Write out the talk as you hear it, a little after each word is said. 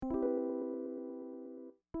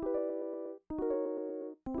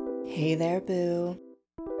Hey there, boo.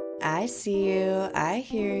 I see you, I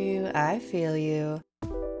hear you, I feel you.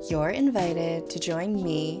 You're invited to join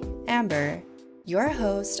me, Amber, your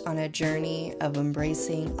host on a journey of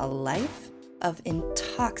embracing a life of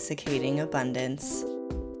intoxicating abundance.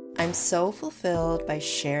 I'm so fulfilled by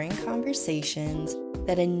sharing conversations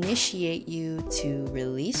that initiate you to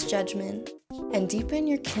release judgment and deepen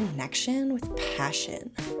your connection with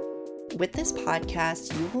passion. With this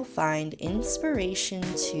podcast, you will find inspiration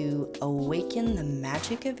to awaken the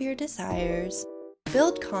magic of your desires,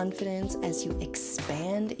 build confidence as you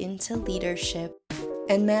expand into leadership,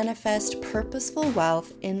 and manifest purposeful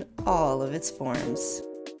wealth in all of its forms.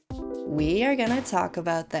 We are going to talk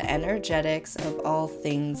about the energetics of all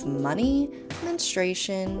things money,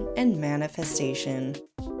 menstruation, and manifestation.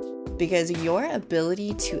 Because your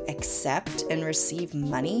ability to accept and receive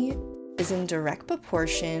money is in direct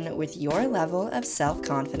proportion with your level of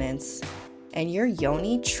self-confidence, and your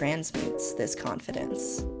yoni transmutes this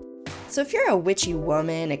confidence. So if you're a witchy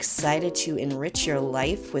woman excited to enrich your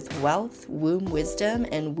life with wealth, womb wisdom,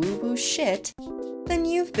 and woo-woo shit, then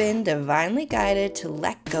you've been divinely guided to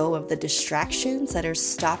let go of the distractions that are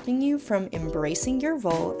stopping you from embracing your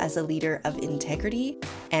role as a leader of integrity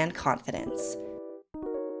and confidence.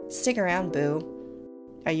 Stick around,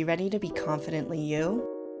 boo. Are you ready to be confidently you?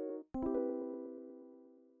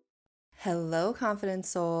 Hello, confident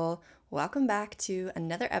soul. Welcome back to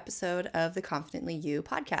another episode of the Confidently You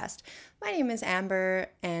podcast. My name is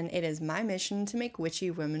Amber, and it is my mission to make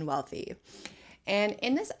witchy women wealthy. And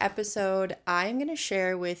in this episode, I'm going to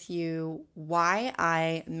share with you why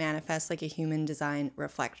I manifest like a human design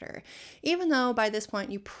reflector. Even though by this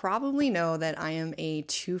point you probably know that I am a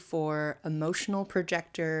 2/4 emotional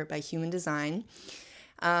projector by human design,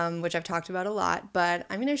 which I've talked about a lot, but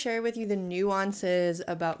I'm going to share with you the nuances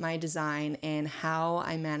about my design and how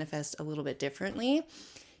I manifest a little bit differently,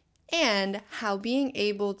 and how being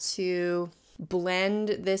able to blend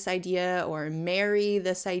this idea or marry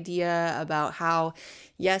this idea about how,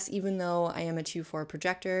 yes, even though I am a 2/4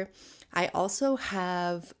 projector, I also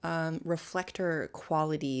have reflector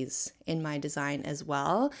qualities in my design as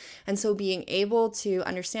well. And so being able to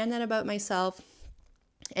understand that about myself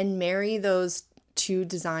and marry those two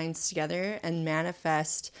designs together and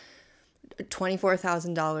manifest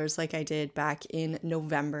 $24,000 like I did back in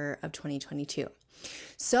November of 2022.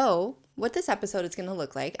 So what this episode is going to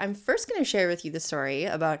look like, I'm first going to share with you the story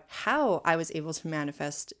about how I was able to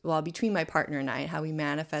manifest, between my partner and I, how we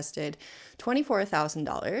manifested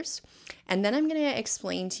 $24,000. And then I'm going to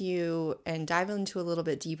explain to you and dive into a little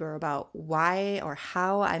bit deeper about why or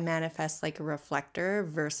how I manifest like a reflector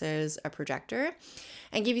versus a projector,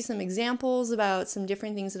 and give you some examples about some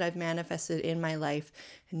different things that I've manifested in my life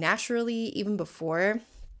naturally, even before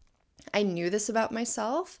I knew this about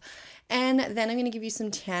myself. And then I'm going to give you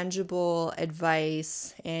some tangible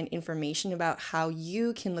advice and information about how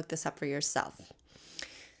you can look this up for yourself.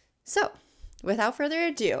 So, without further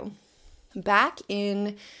ado, back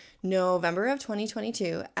in November of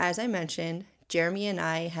 2022, as I mentioned, Jeremy and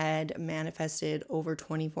I had manifested over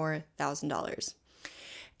 $24,000.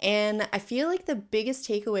 And I feel like the biggest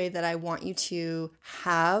takeaway that I want you to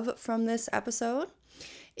have from this episode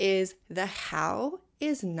is the how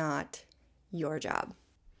is not your job.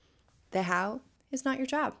 The how is not your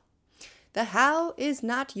job. The how is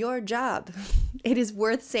not your job. It is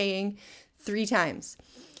worth saying 3 times.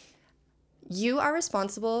 You are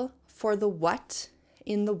responsible for the what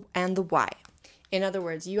and the why. In other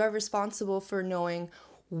words, you are responsible for knowing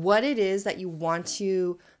what it is that you want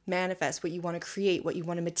to manifest, what you want to create, what you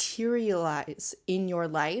want to materialize in your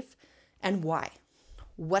life, and why.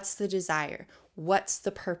 What's the desire? What's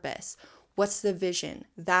the purpose? What's the vision?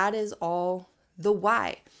 That is all the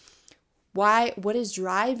why. Why? What is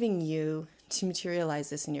driving you to materialize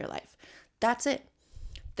this in your life? That's it.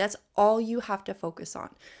 That's all you have to focus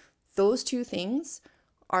on. Those 2 things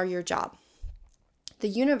are your job. The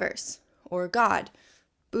universe or God,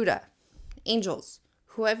 Buddha, angels,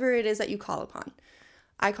 whoever it is that you call upon.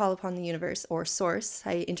 I call upon the universe or source.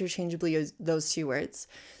 I interchangeably use those 2 words.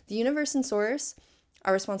 The universe and source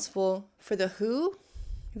are responsible for the who,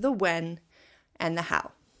 the when, and the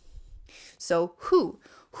how. So who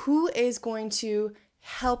is going to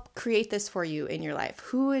help create this for you in your life?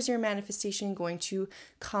 Who is your manifestation going to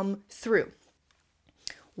come through?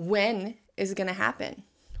 When is it going to happen?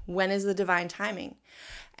 When is the divine timing?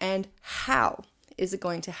 And how is it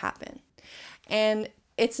going to happen? And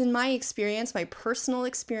it's in my experience, my personal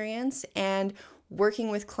experience, and working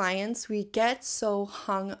with clients, we get so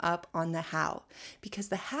hung up on the how, because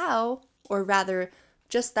the how, or rather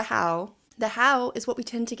just the how is what we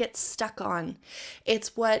tend to get stuck on.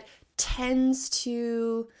 It's what tends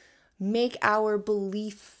to make our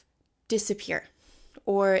belief disappear,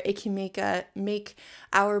 or it can make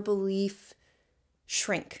our belief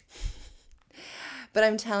shrink. But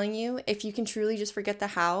I'm telling you, if you can truly just forget the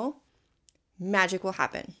how, magic will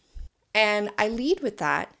happen. And I lead with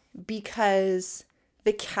that because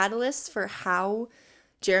the catalyst for how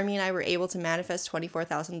Jeremy and I were able to manifest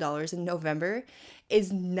 $24,000 in November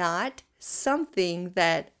is not something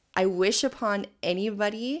that I wish upon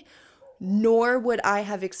anybody, nor would I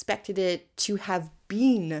have expected it to have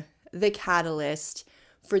been the catalyst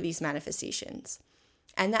for these manifestations.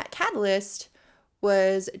 And that catalyst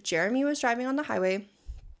was Jeremy was driving on the highway,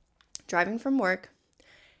 driving from work,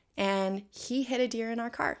 and he hit a deer in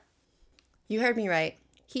our car. You heard me right.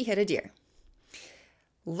 He hit a deer.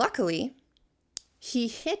 Luckily, he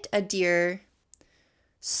hit a deer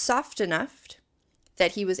soft enough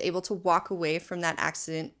that he was able to walk away from that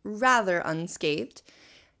accident rather unscathed.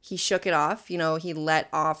 He shook it off, he let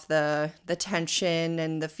off the tension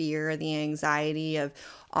and the fear and the anxiety of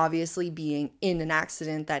obviously being in an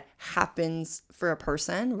accident that happens for a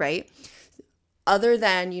person, right? Other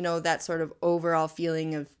than, that sort of overall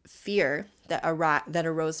feeling of fear that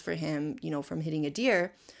arose for him, from hitting a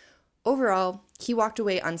deer, overall, he walked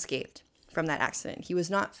away unscathed from that accident. He was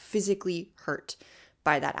not physically hurt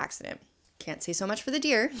by that accident. Can't say so much for the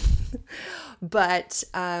deer, but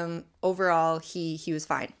overall, he was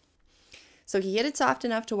fine. So he hit it soft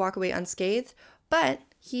enough to walk away unscathed, but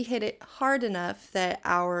he hit it hard enough that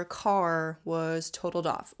our car was totaled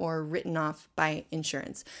off or written off by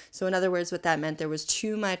insurance. So in other words, what that meant, there was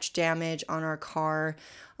too much damage on our car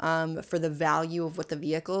for the value of what the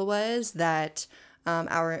vehicle was that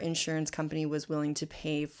our insurance company was willing to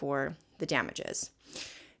pay for the damages.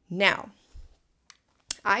 Now,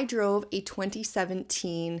 I drove a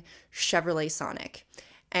 2017 Chevrolet Sonic.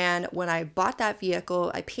 And when I bought that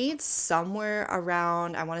vehicle, I paid somewhere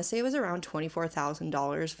around, I want to say it was around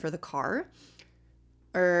 $24,000 for the car.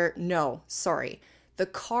 The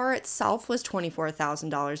car itself was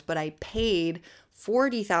 $24,000, but I paid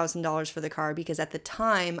 $40,000 for the car because at the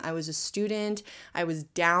time I was a student. I was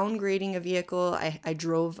downgrading a vehicle. I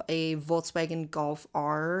drove a Volkswagen Golf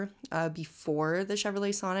R before the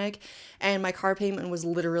Chevrolet Sonic, and my car payment was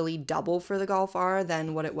literally double for the Golf R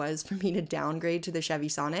than what it was for me to downgrade to the Chevy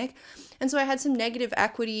Sonic. And so I had some negative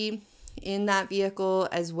equity in that vehicle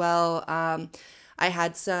as well. I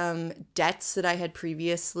had some debts that I had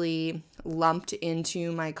previously lumped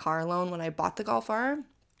into my car loan when I bought the Golf R.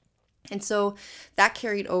 And so that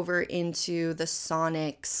carried over into the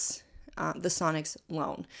Sonic's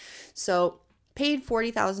loan. So paid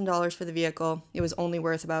 $40,000 for the vehicle. It was only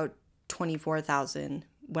worth about $24,000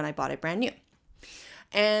 when I bought it brand new.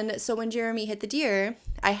 And so when Jeremy hit the deer,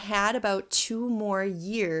 I had about 2 more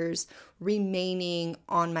years remaining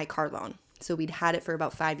on my car loan. So we'd had it for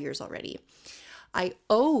about 5 years already. I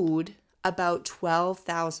owed about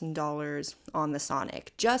 $12,000 on the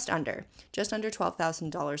Sonic, just under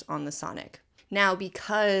 $12,000 on the Sonic. Now,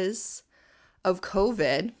 because of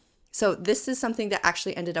COVID, so this is something that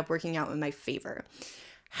actually ended up working out in my favor.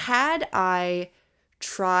 Had I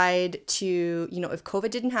tried to, if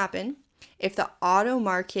COVID didn't happen, if the auto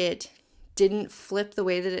market didn't flip the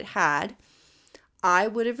way that it had, I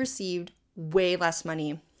would have received way less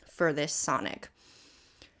money for this Sonic.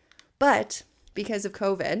 But because of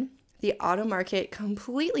COVID, the auto market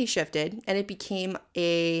completely shifted and it became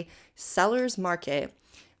a seller's market,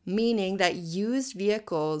 meaning that used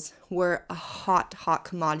vehicles were a hot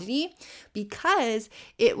commodity because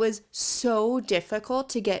it was so difficult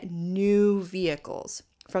to get new vehicles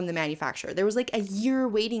from the manufacturer. There was like a year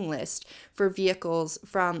waiting list for vehicles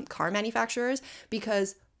from car manufacturers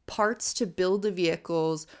because parts to build the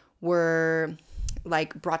vehicles were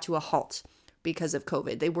like brought to a halt because of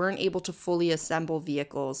COVID. They weren't able to fully assemble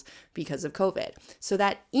vehicles because of COVID. So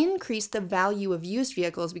that increased the value of used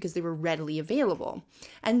vehicles because they were readily available.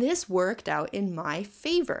 And this worked out in my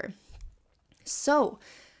favor. So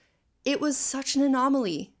it was such an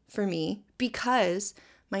anomaly for me because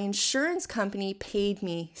my insurance company paid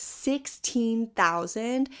me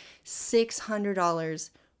 $16,600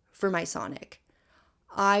 for my Sonic.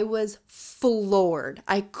 I was floored.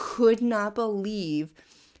 I could not believe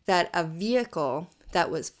that a vehicle that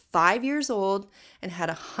was 5 years old and had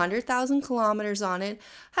 100,000 kilometers on it,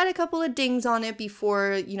 had a couple of dings on it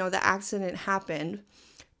before, the accident happened.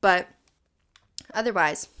 But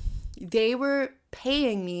otherwise, they were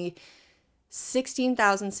paying me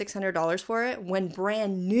 $16,600 for it when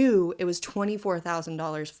brand new it was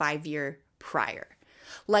 $24,000 5 years prior.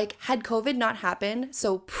 Like, had COVID not happened,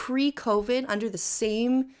 so pre-COVID, under the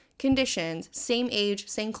same conditions, same age,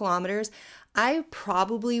 same kilometers, I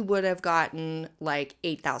probably would have gotten like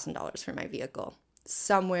 $8,000 for my vehicle,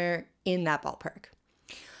 somewhere in that ballpark.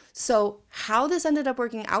 So, how this ended up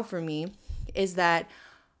working out for me is that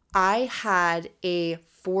I had a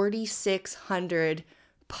 4,600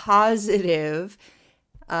 positive,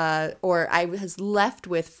 or I was left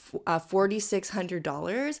with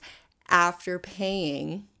 $4,600 after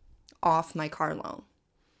paying off my car loan.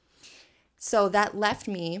 So that left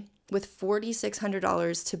me with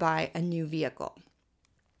 $4,600 to buy a new vehicle.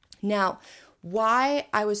 Now, why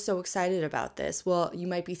I was so excited about this? Well, you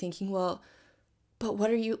might be thinking, well, but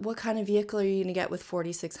what kind of vehicle are you going to get with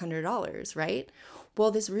 $4,600, right?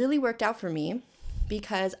 Well, this really worked out for me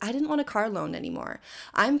because I didn't want a car loan anymore.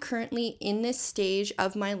 I'm currently in this stage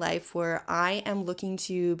of my life where I am looking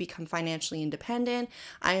to become financially independent.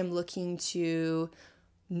 I am looking to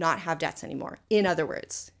not have debts anymore. In other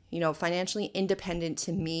words, financially independent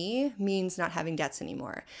to me means not having debts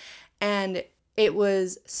anymore. And it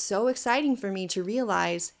was so exciting for me to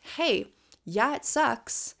realize, hey, yeah, it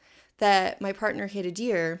sucks that my partner hit a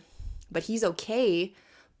deer, but he's okay.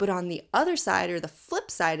 But on the other side, or the flip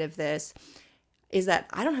side of this, is that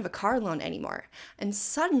I don't have a car loan anymore. And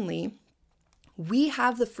suddenly, we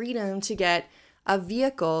have the freedom to get a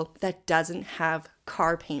vehicle that doesn't have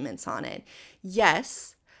car payments on it.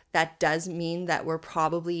 Yes, that does mean that we're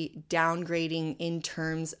probably downgrading in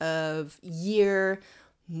terms of year,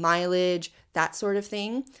 mileage, that sort of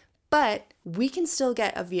thing, but we can still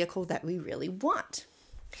get a vehicle that we really want.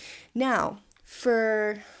 Now,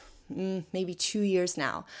 for maybe 2 years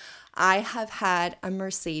now, I have had a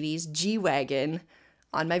Mercedes G-Wagon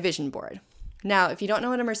on my vision board. Now, if you don't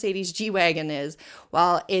know what a Mercedes G-Wagon is,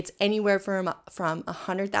 well, it's anywhere from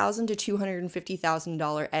 $100,000 to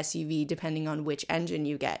 $250,000 SUV, depending on which engine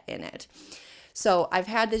you get in it. So I've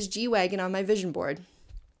had this G-Wagon on my vision board,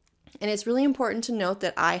 and it's really important to note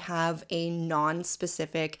that I have a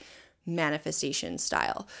non-specific manifestation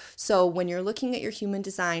style. So when you're looking at your human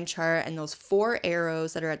design chart and those 4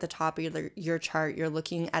 arrows that are at the top of your chart, you're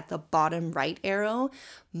looking at the bottom right arrow.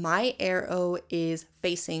 My arrow is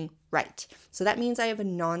facing right. So that means I have a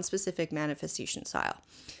non-specific manifestation style.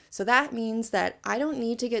 So that means that I don't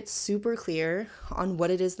need to get super clear on what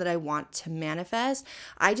it is that I want to manifest.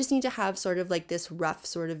 I just need to have sort of like this rough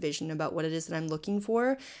sort of vision about what it is that I'm looking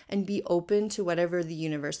for and be open to whatever the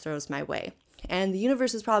universe throws my way. And the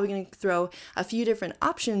universe is probably going to throw a few different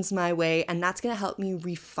options my way, and that's going to help me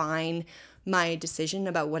refine my decision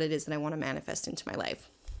about what it is that I want to manifest into my life.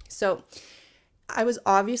 So I was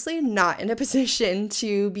obviously not in a position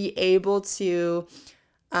to be able to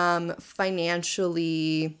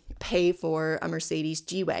financially pay for a Mercedes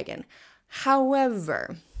G-Wagon.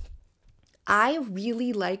 However, I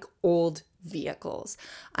really like old vehicles.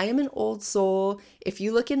 I am an old soul. If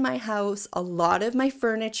you look in my house, a lot of my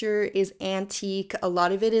furniture is antique. A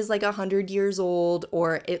lot of it is like 100 years old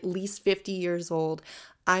or at least 50 years old.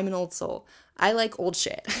 I'm an old soul. I like old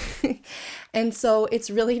shit. And so it's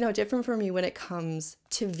really no different for me when it comes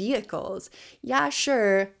to vehicles. Yeah,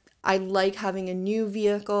 sure. I like having a new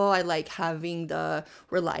vehicle. I like having the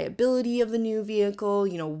reliability of the new vehicle.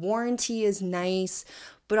 Warranty is nice.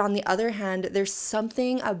 But on the other hand, there's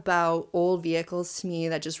something about old vehicles to me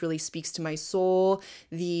that just really speaks to my soul.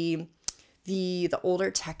 The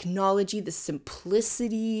older technology, the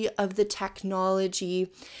simplicity of the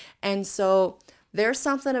technology. And so there's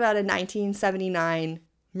something about a 1979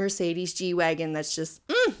 Mercedes G-Wagon that's just,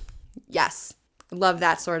 yes, love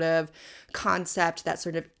that sort of concept, that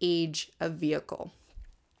sort of age of vehicle.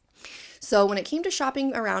 So when it came to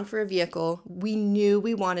shopping around for a vehicle, we knew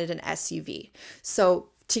we wanted an SUV. So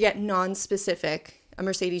to get non-specific, a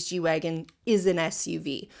Mercedes G-Wagon is an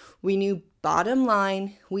SUV. We knew bottom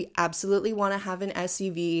line, we absolutely want to have an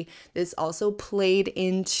SUV. This also played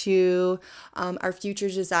into our future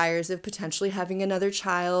desires of potentially having another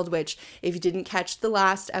child, which if you didn't catch the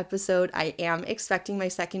last episode, I am expecting my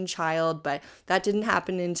second child, but that didn't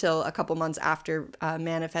happen until a couple months after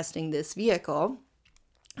manifesting this vehicle.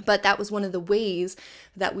 But that was one of the ways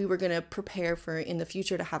that we were going to prepare for in the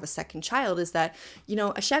future to have a second child, is that,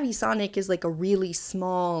 a Chevy Sonic is like a really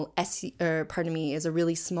small is a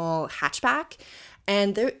really small hatchback.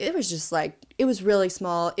 And it was really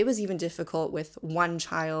small. It was even difficult with one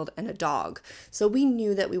child and a dog. So we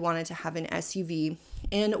knew that we wanted to have an SUV.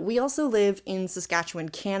 And we also live in Saskatchewan,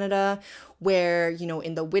 Canada, where,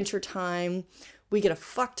 in the wintertime, we get a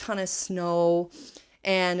fuck ton of snow.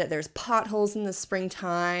 And there's potholes in the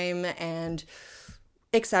springtime and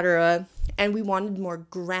etc. And we wanted more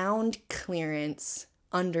ground clearance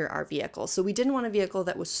under our vehicle. So we didn't want a vehicle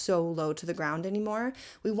that was so low to the ground anymore.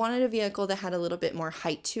 We wanted a vehicle that had a little bit more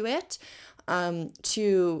height to it.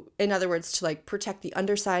 in other words, to like protect the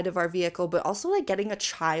underside of our vehicle, but also like getting a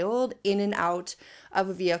child in and out of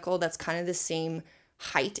a vehicle that's kind of the same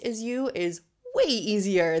height as you is way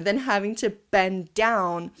easier than having to bend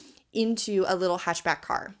down into a little hatchback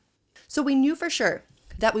car. So we knew for sure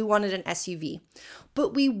that we wanted an SUV,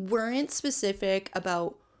 but we weren't specific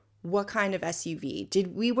about what kind of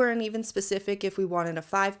SUV. We weren't even specific if we wanted a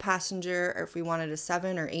 5-passenger or if we wanted a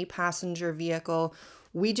 7 or 8-passenger vehicle.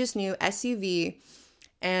 We just knew SUV,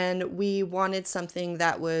 and we wanted something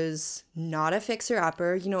that was not a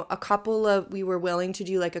fixer-upper. We were willing to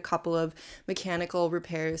do like a couple of mechanical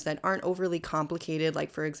repairs that aren't overly complicated,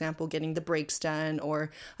 like for example, getting the brakes done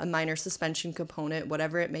or a minor suspension component,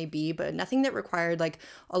 whatever it may be, but nothing that required like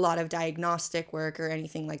a lot of diagnostic work or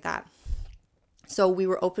anything like that. So we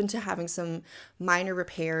were open to having some minor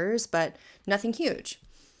repairs, but nothing huge.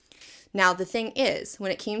 Now, the thing is,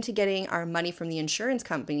 when it came to getting our money from the insurance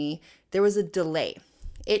company, there was a delay.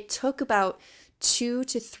 It took about 2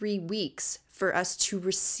 to 3 weeks for us to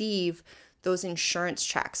receive those insurance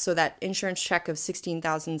checks. So that insurance check of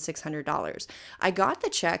 $16,600. I got the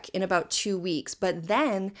check in about 2 weeks, but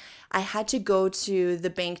then I had to go to the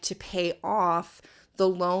bank to pay off the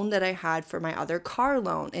loan that I had for my other car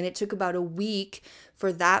loan. And it took about a week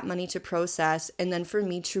for that money to process and then for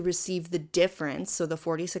me to receive the difference, so the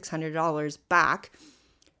 $4,600 back,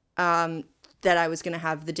 that I was going to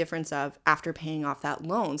have the difference of after paying off that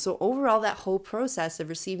loan. So overall, that whole process of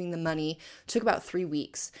receiving the money took about 3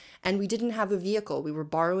 weeks. And we didn't have a vehicle. We were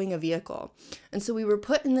borrowing a vehicle. And so we were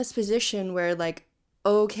put in this position where like,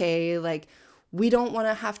 okay, like we don't want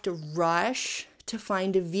to have to rush to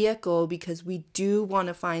find a vehicle because we do want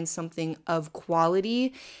to find something of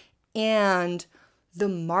quality, and the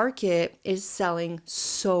market is selling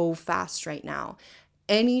so fast right now.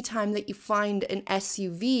 Anytime that you find an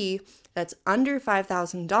SUV that's under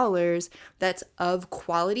 $5,000 that's of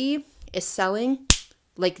quality is selling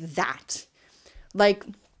like that. Like,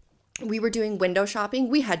 we were doing window shopping.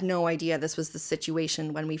 We had no idea this was the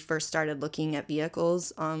situation when we first started looking at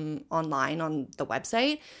vehicles online on the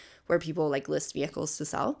website where people like list vehicles to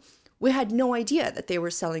sell. We had no idea that they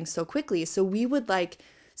were selling so quickly. So we would like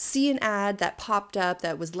see an ad that popped up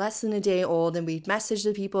that was less than a day old, and we'd message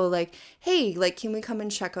the people like, hey, like, can we come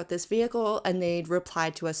and check out this vehicle? And they'd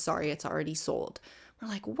reply to us, sorry, it's already sold. We're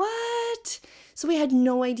like, what? So we had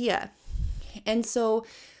no idea. And so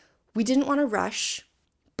we didn't want to rush,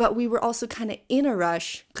 but we were also kind of in a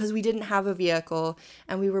rush because we didn't have a vehicle,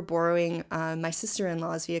 and we were borrowing my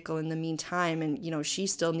sister-in-law's vehicle in the meantime. And, she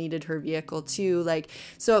still needed her vehicle too.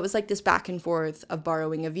 So it was like this back and forth of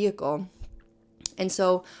borrowing a vehicle. And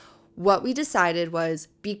so what we decided was,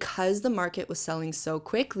 because the market was selling so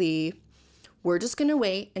quickly, we're just going to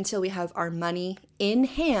wait until we have our money in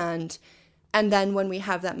hand. And then when we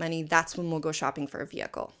have that money, that's when we'll go shopping for a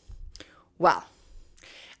vehicle. Well,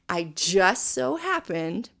 I just so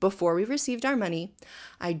happened, before we received our money,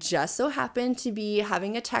 I just so happened to be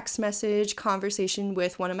having a text message conversation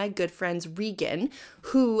with one of my good friends, Regan,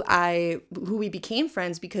 who we became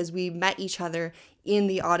friends because we met each other in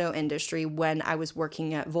the auto industry when I was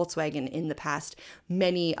working at Volkswagen in the past,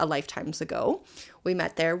 many a lifetimes ago. We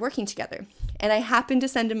met there working together. And I happened to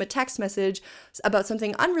send him a text message about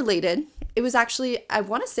something unrelated. It was actually, I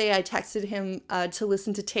want to say I texted him to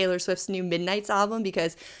listen to Taylor Swift's new Midnights album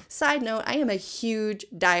because, side note, I am a huge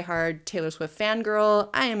diehard Taylor Swift fangirl.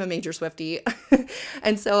 I am a major Swiftie.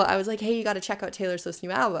 And so I was like, hey, you got to check out Taylor Swift's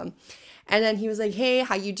new album. And then he was like, hey,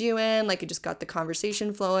 how you doing? Like, it just got the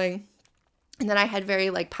conversation flowing. And then I had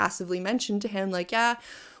very passively mentioned to him, yeah,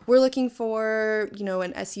 we're looking for,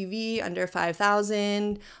 an SUV under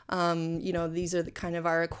 5,000. These are the kind of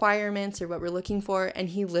our requirements or what we're looking for. And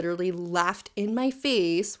he literally laughed in my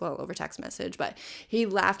face, well, over text message, but he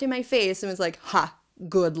laughed in my face and was like, ha,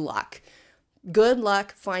 good luck. Good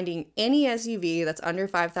luck finding any SUV that's under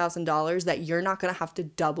 $5,000 that you're not going to have to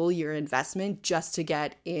double your investment just to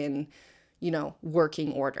get in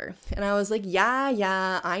working order. And I was like,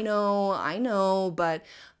 yeah, I know, but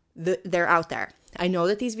they're out there. I know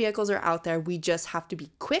that these vehicles are out there. We just have to be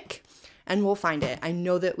quick and we'll find it. I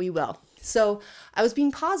know that we will. So I was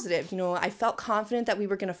being positive. I felt confident that we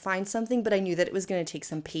were going to find something, but I knew that it was going to take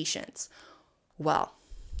some patience. Well,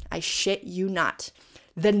 I shit you not.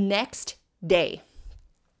 The next day,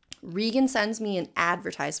 Regan sends me an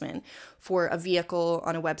advertisement for a vehicle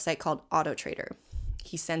on a website called Auto Trader.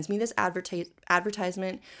 He sends me this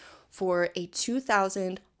advertisement for a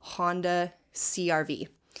 2000 Honda CR-V.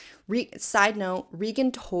 Side note,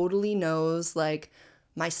 Regan totally knows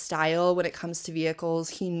my style when it comes to vehicles.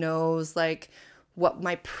 He knows what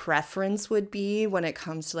my preference would be when it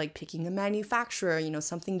comes to like picking a manufacturer,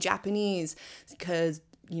 something Japanese, because,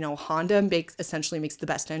 Honda essentially makes the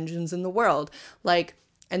best engines in the world. Like,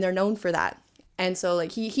 and they're known for that. And so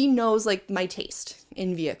like he knows like my taste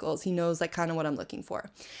in vehicles. He knows like kind of what I'm looking for.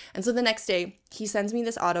 And so the next day he sends me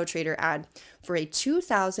this Auto Trader ad for a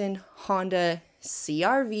 2000 Honda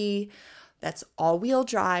CRV that's all-wheel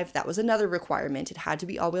drive. That was another requirement. It had to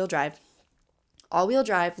be all-wheel drive. All-wheel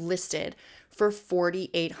drive listed for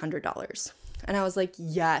 $4,800. And I was like,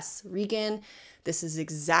 yes, Regan, this is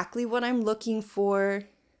exactly what I'm looking for,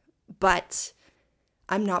 but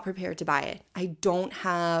I'm not prepared to buy it. I don't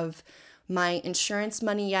have my insurance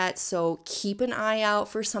money yet, so keep an eye out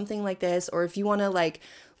for something like this. Or if you want to like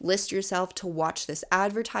list yourself to watch this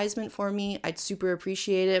advertisement for me, I'd super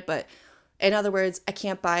appreciate it. But in other words, I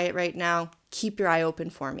can't buy it right now. Keep your eye open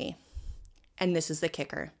for me. And this is the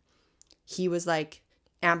kicker. He was like,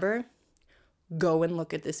 Amber, go and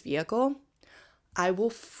look at this vehicle. I will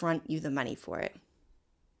front you the money for it.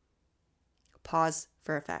 Pause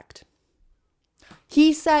for effect.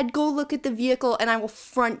 He said, go look at the vehicle and I will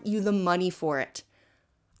front you the money for it.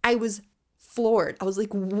 I was floored. I was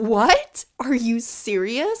like, what? Are you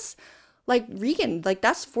serious? Like, Regan, like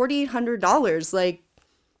that's $4,800. Like,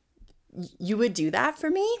 you would do that for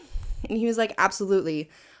me? And he was like, absolutely.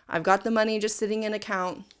 I've got the money just sitting in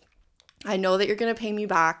account. I know that you're going to pay me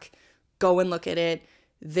back. Go and look at it.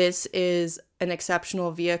 This is an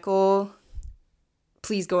exceptional vehicle.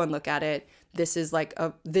 Please go and look at it. This is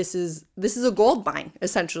a gold mine,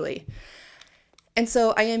 essentially. And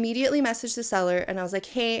so I immediately messaged the seller and I was like,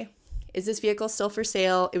 hey, is this vehicle still for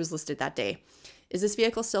sale? It was listed that day. Is this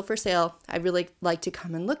vehicle still for sale? I'd really like to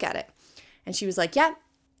come and look at it. And she was like, yeah.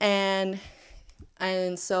 And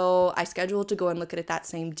so I scheduled to go and look at it that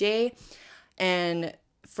same day. And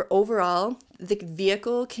for overall, the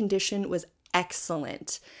vehicle condition was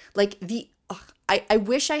excellent. Like I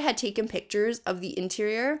wish I had taken pictures of the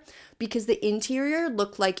interior, because the interior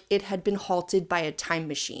looked like it had been halted by a time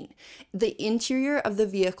machine. The interior of the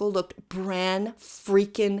vehicle looked brand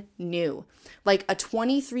freaking new. Like a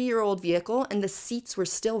 23-year-old vehicle, and the seats were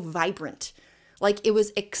still vibrant. Like it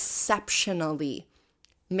was exceptionally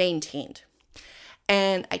maintained.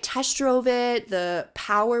 And I test drove it. The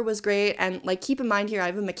power was great. And like, keep in mind here, I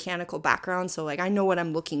have a mechanical background. So like, I know what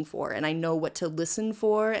I'm looking for, and I know what to listen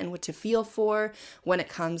for and what to feel for when it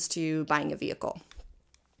comes to buying a vehicle.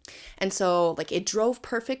 And so like, it drove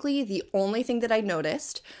perfectly. The only thing that I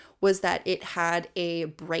noticed was that it had a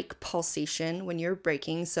brake pulsation when you're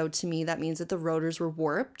braking. So to me, that means that the rotors were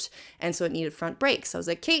warped. And so it needed front brakes. I was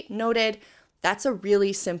like, Kate, noted. That's a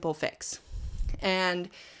really simple fix. And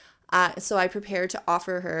so I prepared to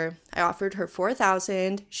offer her. I offered her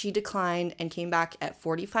 $4,000. She declined and came back at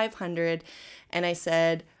 $4,500. And I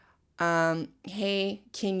said, hey,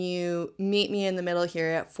 can you meet me in the middle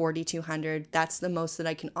here at $4,200? That's the most that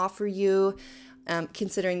I can offer you,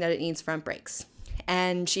 considering that it needs front brakes.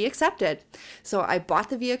 And she accepted. So I bought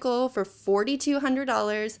the vehicle for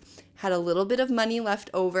 $4,200, had a little bit of money left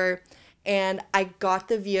over, and I got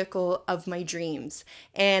the vehicle of my dreams.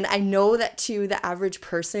 And I know that to the average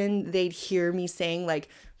person, they'd hear me saying like,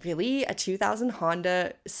 really, a 2000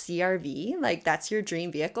 Honda CRV? Like, that's your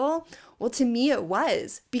dream vehicle? Well, to me it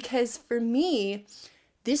was, because for me,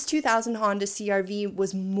 this 2000 Honda CRV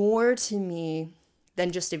was more to me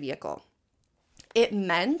than just a vehicle. It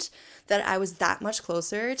meant that I was that much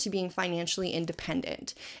closer to being financially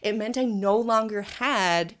independent. It meant I no longer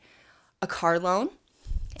had a car loan.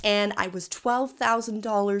 And I was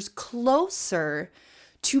 $12,000 closer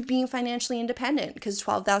to being financially independent, because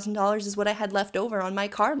 $12,000 is what I had left over on my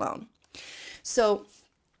car loan. So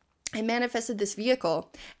I manifested this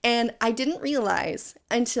vehicle, and I didn't realize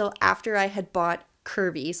until after I had bought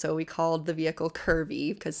Curvy. So we called the vehicle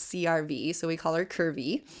Curvy because CRV. So we call her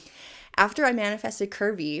Curvy. After I manifested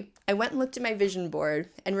Curvy, I went and looked at my vision board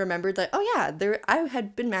and remembered that, oh yeah, I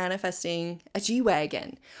had been manifesting a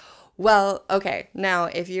G-Wagon. Well, okay, now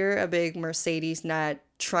if you're a big Mercedes nut,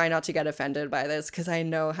 try not to get offended by this, because I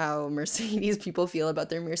know how Mercedes people feel about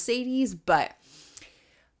their Mercedes, but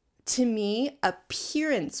to me,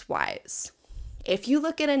 appearance-wise, if you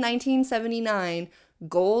look at a 1979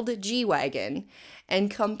 gold G-Wagon and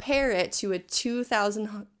compare it to a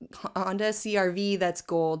 2000 Honda CRV that's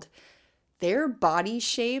gold, their body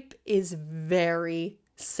shape is very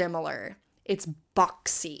similar. It's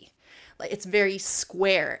boxy. It's very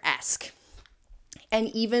square-esque. And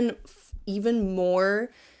even more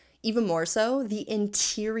so, the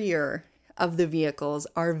interior of the vehicles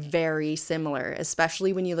are very similar,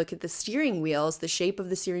 especially when you look at the steering wheels, the shape of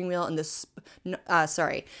the steering wheel and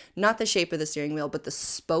not the shape of the steering wheel, but the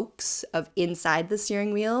spokes of inside the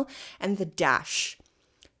steering wheel and the dash.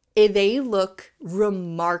 They look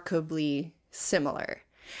remarkably similar.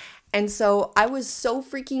 And so I was so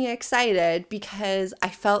freaking excited because I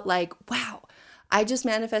felt like, wow, I just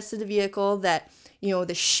manifested a vehicle that,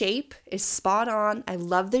 the shape is spot on. I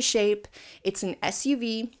love the shape. It's an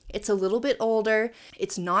SUV. It's a little bit older.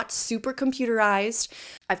 It's not super computerized.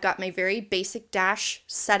 I've got my very basic dash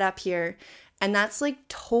set up here. And that's like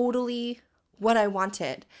totally what I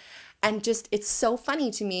wanted. And just, it's so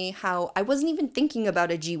funny to me how I wasn't even thinking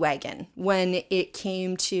about a G-Wagon when it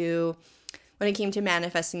came to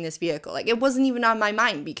manifesting this vehicle. Like, it wasn't even on my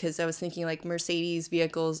mind because I was thinking like Mercedes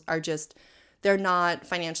vehicles are just, they're not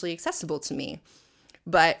financially accessible to me.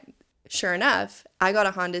 But sure enough, I got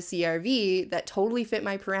a Honda CR-V that totally fit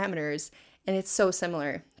my parameters, and it's so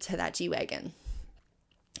similar to that G-Wagon.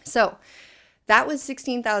 So that was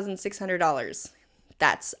 $16,600.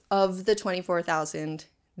 That's of the $24,000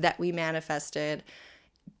 that we manifested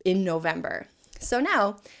in November. So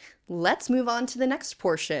now let's move on to the next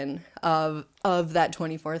portion of that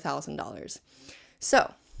 $24,000.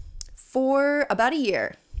 So for about a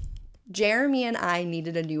year, Jeremy and I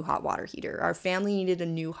needed a new hot water heater. Our family needed a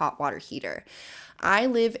new hot water heater. I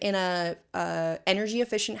live in a energy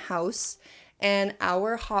efficient house, and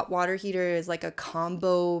our hot water heater is like a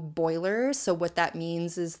combo boiler. So what that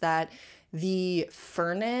means is that the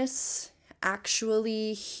furnace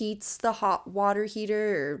actually heats the hot water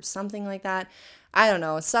heater or something like that. I don't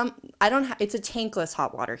know. It's a tankless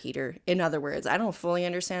hot water heater. In other words, I don't fully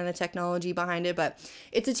understand the technology behind it, but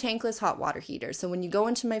it's a tankless hot water heater. So when you go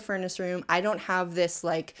into my furnace room, I don't have this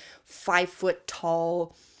like 5-foot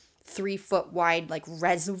tall, 3-foot wide like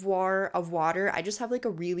reservoir of water. I just have like a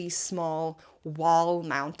really small wall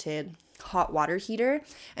mounted hot water heater.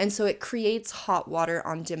 And so it creates hot water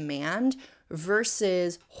on demand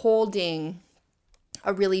versus holding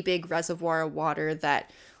a really big reservoir of water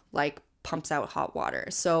that like pumps out hot water.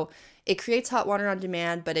 So it creates hot water on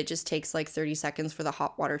demand, but it just takes like 30 seconds for the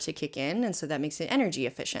hot water to kick in. And so that makes it energy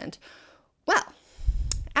efficient. Well,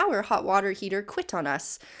 our hot water heater quit on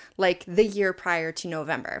us like the year prior to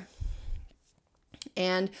November.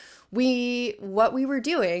 And what we were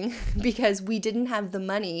doing, because we didn't have the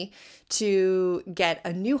money to get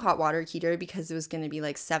a new hot water heater because it was going to be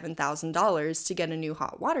like $7,000 to get a new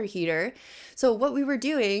hot water heater. So what we were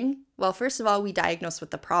doing, well, first of all, we diagnosed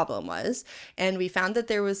what the problem was, and we found that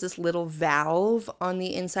there was this little valve on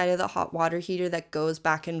the inside of the hot water heater that goes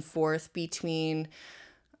back and forth between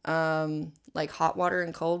like hot water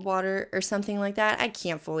and cold water or something like that. I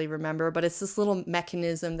can't fully remember, but it's this little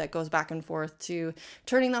mechanism that goes back and forth to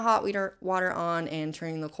turning the hot water on and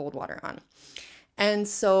turning the cold water on. And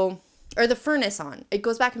so, or the furnace on. It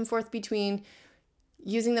goes back and forth between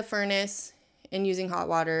using the furnace and using hot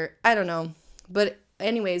water. I don't know. But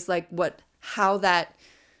anyways, like how that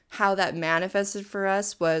manifested for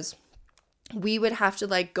us was we would have to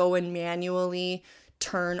like go and manually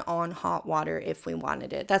turn on hot water if we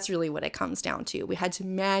wanted it. That's really what it comes down to. We had to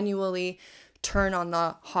manually turn on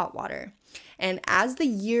the hot water. And as the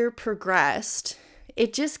year progressed,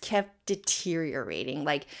 it just kept deteriorating.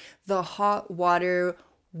 Like the hot water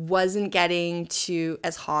wasn't getting to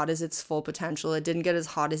as hot as its full potential. It didn't get as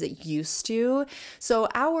hot as it used to. So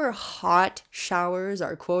our hot showers,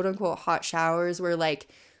 our quote unquote hot showers, were like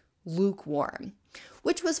lukewarm,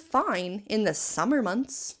 which was fine in the summer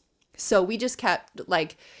months. So we just kept,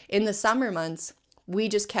 like, in the summer months, we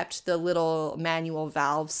just kept the little manual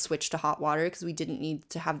valve switched to hot water because we didn't need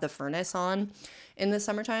to have the furnace on in the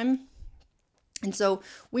summertime. And so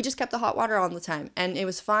we just kept the hot water on the time, and it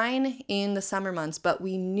was fine in the summer months, but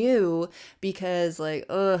we knew because we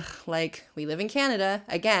live in Canada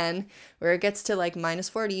again, where it gets to like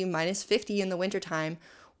 -40, -50 in the wintertime,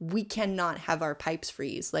 we cannot have our pipes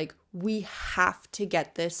freeze. Like, we have to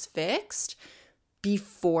get this fixed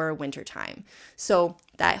before wintertime. So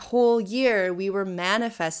that whole year we were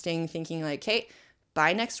manifesting, thinking like, hey,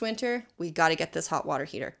 by next winter, we got to get this hot water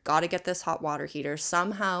heater.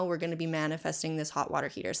 Somehow we're going to be manifesting this hot water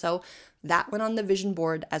heater. So that went on the vision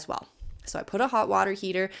board as well. So I put a hot water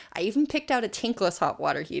heater. I even picked out a tankless hot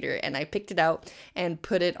water heater, and I picked it out and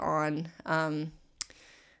put it on the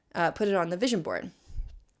vision board.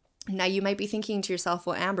 Now you might be thinking to yourself,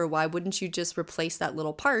 well, Amber, why wouldn't you just replace that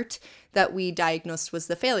little part that we diagnosed was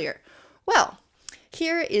the failure? Well,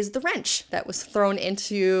 here is the wrench that was thrown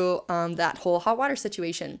into that whole hot water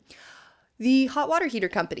situation. The hot water heater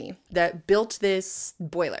company that built this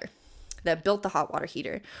boiler, that built the hot water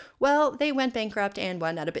heater, well, they went bankrupt and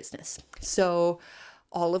went out of business. So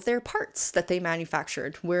all of their parts that they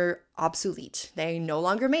manufactured were obsolete. They no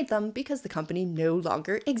longer made them because the company no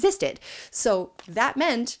longer existed. So that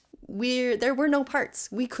meant there were no parts.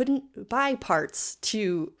 We couldn't buy parts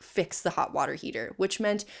to fix the hot water heater, which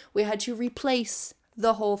meant we had to replace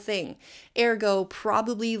the whole thing. Ergo,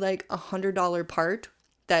 probably like $100 part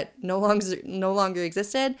that no longer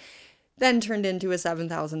existed, then turned into a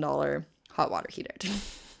 $7,000 hot water heater.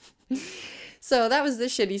 So that was the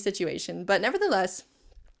shitty situation. But nevertheless,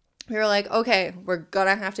 we were like, okay, we're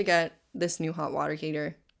gonna have to get this new hot water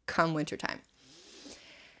heater come wintertime.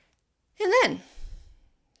 And then,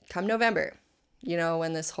 come November,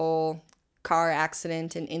 when this whole car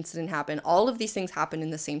accident and incident happened, all of these things happened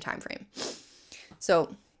in the same time frame.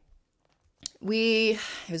 So it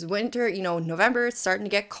was winter, November, it's starting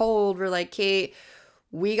to get cold. We're like, Kate,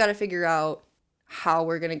 we got to figure out how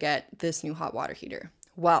we're going to get this new hot water heater.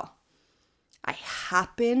 Well, I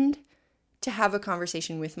happened to have a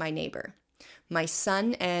conversation with my neighbor. My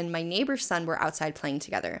son and my neighbor's son were outside playing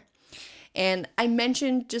together. And I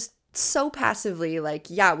mentioned just so passively, like,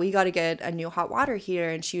 yeah, we got to get a new hot water heater.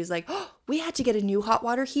 And she was like, oh, we had to get a new hot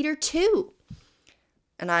water heater too.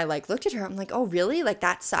 And I looked at her. I'm like, oh, really?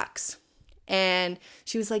 That sucks. And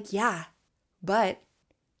she was like, yeah, but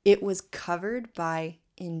it was covered by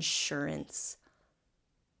insurance.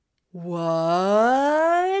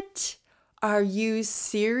 What? Are you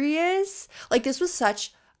serious? This was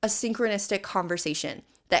such a synchronistic conversation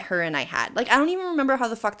that her and I had. I don't even remember how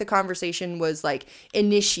the fuck the conversation was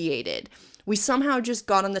initiated. We somehow just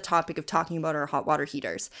got on the topic of talking about our hot water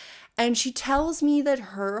heaters. And she tells me that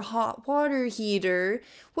her hot water heater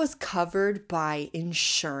was covered by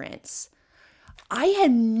insurance. I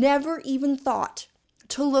had never even thought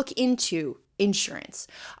to look into insurance.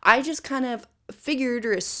 I just kind of figured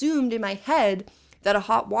or assumed in my head that a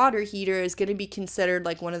hot water heater is going to be considered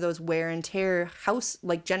one of those wear and tear house,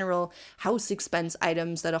 general house expense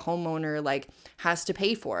items that a homeowner has to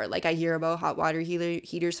pay for. I hear about hot water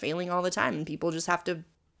heaters failing all the time and people just have to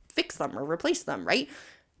fix them or replace them, right?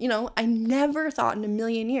 I never thought in a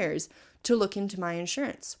million years to look into my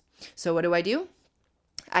insurance. So what do?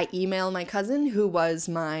 I email my cousin, who was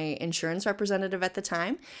my insurance representative at the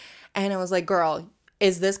time, and I was like, girl,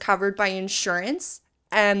 is this covered by insurance?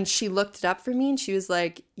 And she looked it up for me and she was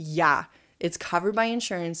like, yeah, it's covered by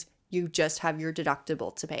insurance. You just have your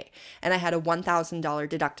deductible to pay. And I had a $1,000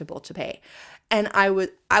 deductible to pay. And I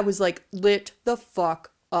was lit the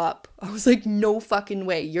fuck up. I was like, no fucking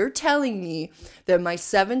way. You're telling me that my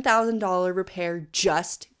 $7,000 repair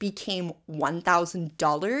just became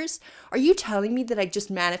 $1,000? Are you telling me that I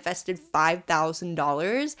just manifested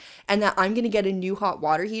 $5,000 and that I'm going to get a new hot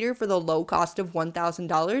water heater for the low cost of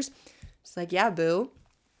 $1,000? It's like, yeah, boo.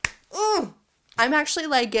 Ugh. I'm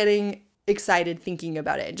actually getting excited thinking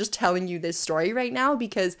about it and just telling you this story right now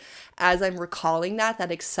because as I'm recalling that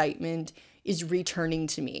excitement is returning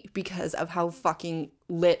to me because of how fucking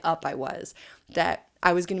lit up I was that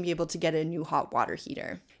I was going to be able to get a new hot water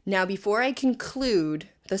heater. Now, before I conclude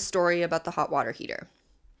the story about the hot water heater,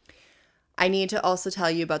 I need to also tell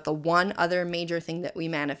you about the one other major thing that we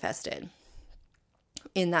manifested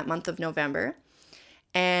in that month of November.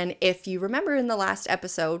 And if you remember in the last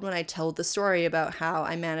episode when I told the story about how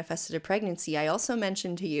I manifested a pregnancy, I also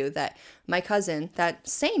mentioned to you that my cousin, that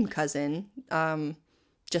same cousin,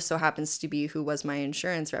 just so happens to be who was my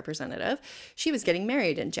insurance representative, she was getting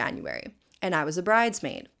married in January and I was a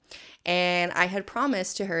bridesmaid. And I had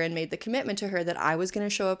promised to her and made the commitment to her that I was going to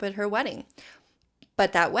show up at her wedding.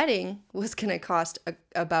 But that wedding was going to cost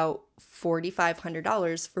about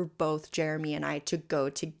 $4,500 for both Jeremy and I to go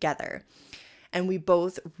together. And we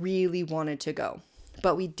both really wanted to go,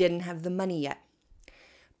 but we didn't have the money yet.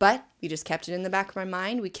 But we just kept it in the back of my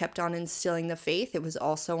mind. We kept on instilling the faith. It was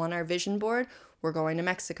also on our vision board. We're going to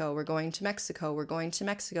Mexico. We're going to Mexico. We're going to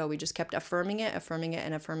Mexico. We just kept affirming it,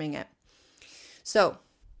 and affirming it. So,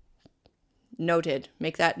 noted.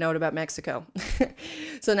 Make that note about Mexico.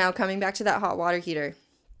 So now coming back to that hot water heater.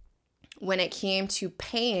 When it came to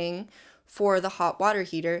paying for the hot water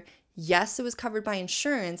heater, yes, it was covered by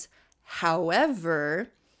insurance. However,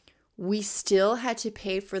 we still had to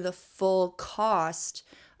pay for the full cost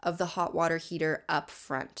of the hot water heater up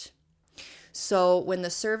front. So when the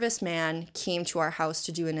serviceman came to our house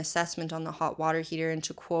to do an assessment on the hot water heater and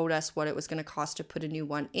to quote us what it was going to cost to put a new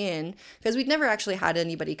one in, because we'd never actually had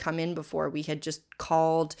anybody come in before. We had just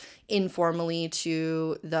called informally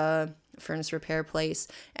to the furnace repair place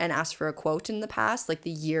and asked for a quote in the past, the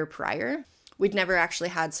year prior. We'd never actually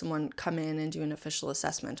had someone come in and do an official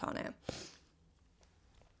assessment on it.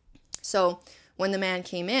 So when the man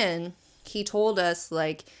came in, he told us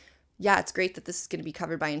yeah, it's great that this is going to be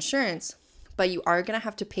covered by insurance, but you are going to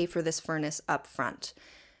have to pay for this furnace up front.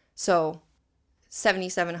 So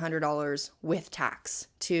 $7,700 with tax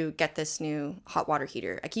to get this new hot water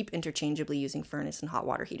heater. I keep interchangeably using furnace and hot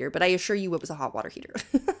water heater, but I assure you it was a hot water heater.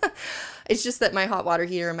 It's just that my hot water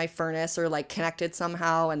heater and my furnace are like connected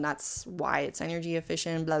somehow, and that's why it's energy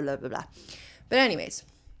efficient, blah, blah, blah, blah. But anyways,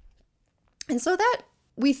 and so that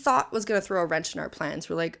we thought was going to throw a wrench in our plans.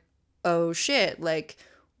 We're like, oh shit, like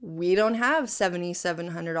we don't have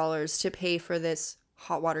 $7,700 to pay for this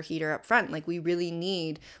hot water heater up front. Like we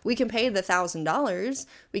can pay the $1,000,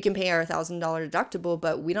 we can pay our $1,000 deductible,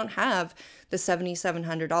 but we don't have the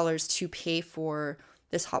 $7,700 to pay for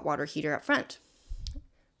this hot water heater up front.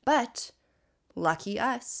 But lucky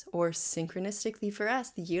us, or synchronistically for us,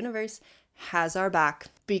 the universe has our back,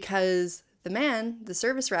 because the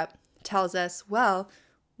service rep, tells us, well,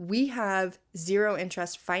 we have zero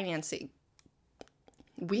interest financing.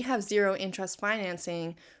 We have zero interest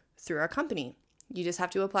financing through our company. You just have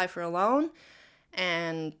to apply for a loan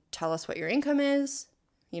and tell us what your income is,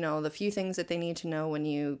 the few things that they need to know when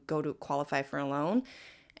you go to qualify for a loan.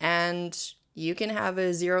 And you can have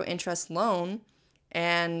a zero interest loan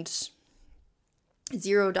and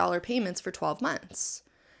 $0 payments for 12 months.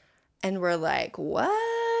 And we're like,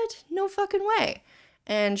 what? No fucking way.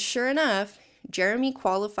 And sure enough, Jeremy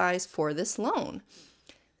qualifies for this loan.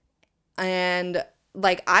 And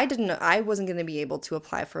I wasn't going to be able to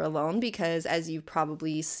apply for a loan because, as you've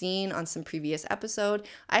probably seen on some previous episode,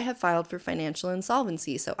 I have filed for financial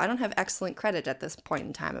insolvency. So I don't have excellent credit at this point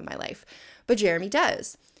in time in my life. But Jeremy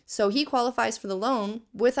does. So he qualifies for the loan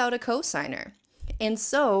without a cosigner. And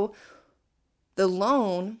so the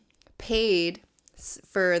loan paid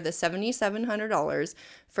for the $7,700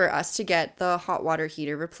 for us to get the hot water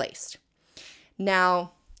heater replaced.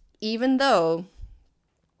 Now, even though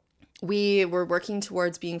we were working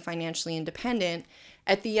towards being financially independent,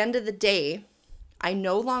 at the end of the day, I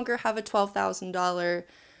no longer have a $12,000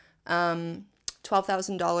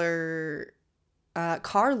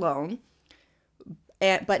 car loan,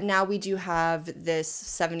 but now we do have this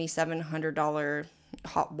 $7,700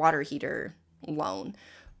 hot water heater loan.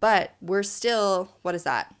 But we're still, what is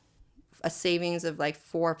that? A savings of like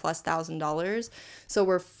 $4,000+. So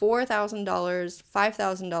we're $4,000,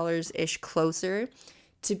 $5,000-ish closer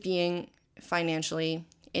to being financially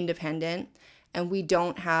independent, and we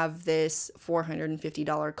don't have this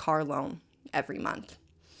 $450 car loan every month.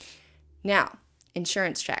 Now,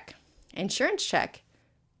 insurance check. Insurance check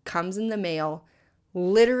comes in the mail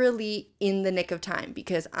literally in the nick of time,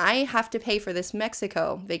 because I have to pay for this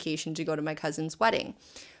Mexico vacation to go to my cousin's wedding.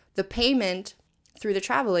 The payment through the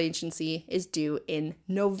travel agency is due in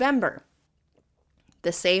November,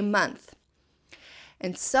 the same month.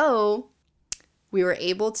 And so we were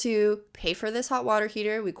able to pay for this hot water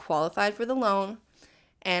heater. We qualified for the loan,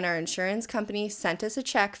 and our insurance company sent us a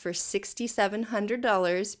check for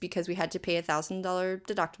 $6,700 because we had to pay a $1,000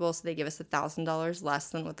 deductible. So they give us $1,000 less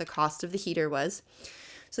than what the cost of the heater was.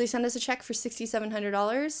 So they sent us a check for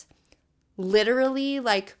 $6,700, literally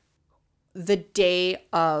like the day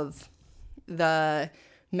of the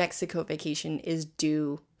Mexico vacation is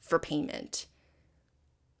due for payment.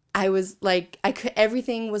 I was like,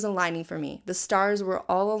 everything was aligning for me. The stars were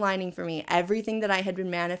all aligning for me. Everything that I had been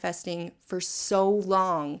manifesting for so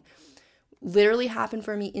long literally happened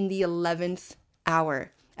for me in the 11th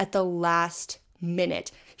hour, at the last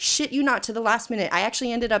minute. Shit you not, to the last minute. I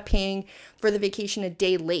actually ended up paying for the vacation a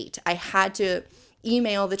day late. I had to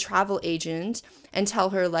email the travel agent and tell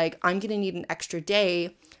her, like, I'm going to need an extra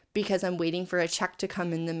day because I'm waiting for a check to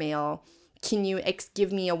come in the mail. Can you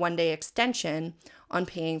give me a 1-day extension on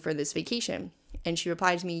paying for this vacation? And she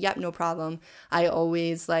replied to me, yep, no problem. I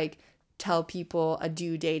always tell people a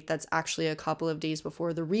due date that's actually a couple of days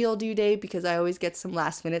before the real due date, because I always get some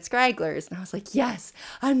last minute scragglers. And I was like, yes,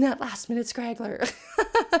 I'm that last minute straggler.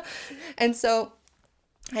 And so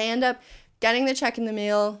I end up getting the check in the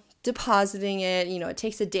mail, depositing it. It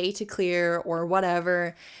takes a day to clear or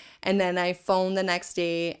whatever. And then I phone the next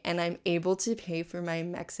day and I'm able to pay for my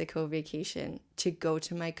Mexico vacation to go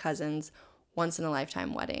to my cousin's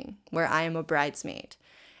once-in-a-lifetime wedding where I am a bridesmaid.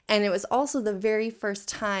 And it was also the very first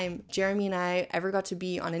time Jeremy and I ever got to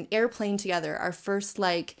be on an airplane together, our first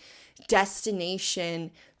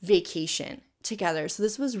destination vacation together. So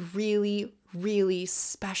this was really, really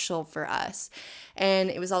special for us.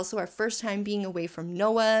 And it was also our first time being away from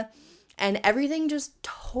Noah. And everything just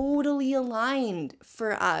totally aligned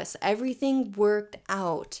for us. Everything worked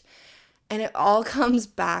out. And it all comes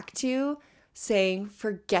back to saying,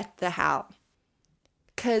 forget the how.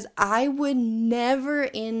 Because I would never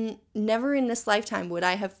in this lifetime would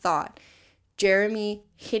I have thought Jeremy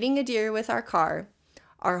hitting a deer with our car,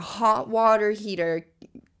 our hot water heater,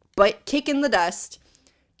 but kicking the dust,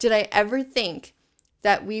 did I ever think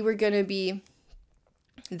that we were going to be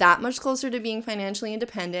that much closer to being financially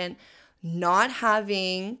independent, not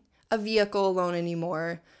having a vehicle loan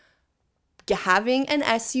anymore, having an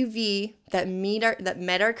SUV that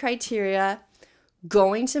met our criteria,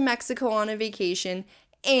 going to Mexico on a vacation,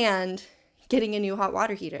 and getting a new hot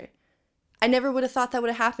water heater? I never would have thought that would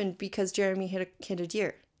have happened because Jeremy hit a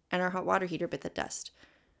deer and our hot water heater bit the dust.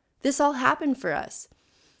 This all happened for us.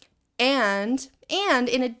 And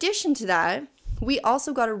in addition to that, we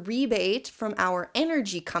also got a rebate from our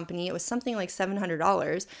energy company. It was something like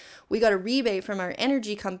 $700. We got a rebate from our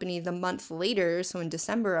energy company the month later, so in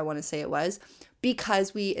December, I want to say it was,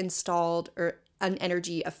 because we installed an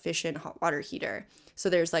energy efficient hot water heater. So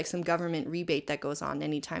there's like some government rebate that goes on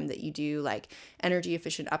anytime that you do like energy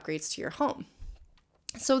efficient upgrades to your home.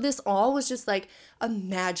 So this all was just like a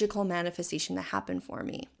magical manifestation that happened for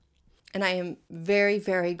me. And I am very,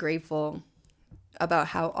 very grateful about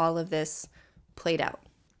how all of this played out.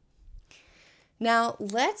 Now,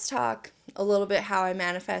 let's talk a little bit how I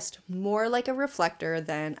manifest more like a reflector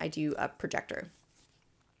than I do a projector.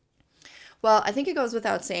 Well, I think it goes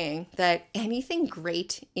without saying that anything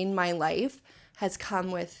great in my life has come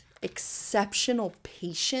with exceptional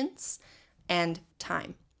patience and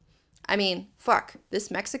time. I mean, fuck, this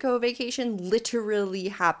Mexico vacation literally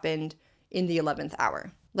happened in the 11th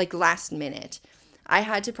hour, like last minute. I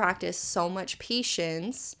had to practice so much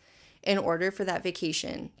patience in order for that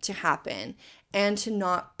vacation to happen and to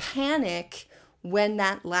not panic when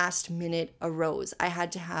that last minute arose. I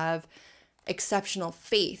had to have exceptional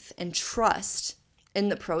faith and trust in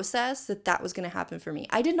the process that was going to happen for me.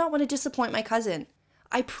 I did not want to disappoint my cousin.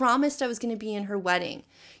 I promised I was going to be in her wedding.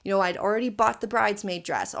 You know, I'd already bought the bridesmaid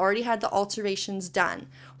dress, already had the alterations done,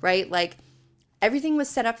 right? Like everything was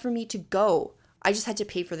set up for me to go. I just had to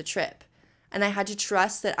pay for the trip. And I had to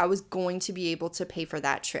trust that I was going to be able to pay for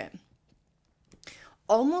that trip.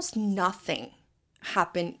 Almost nothing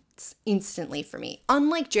happened instantly for me.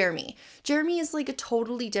 Unlike Jeremy. Jeremy is like a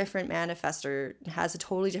totally different manifester, has a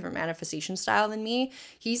totally different manifestation style than me.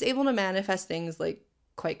 He's able to manifest things like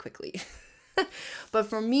quite quickly. But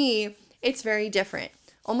for me, it's very different.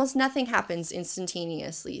 Almost nothing happens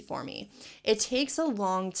instantaneously for me. It takes a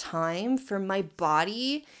long time for my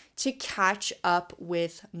body to catch up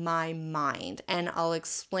with my mind. And I'll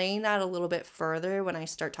explain that a little bit further when I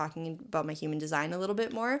start talking about my human design a little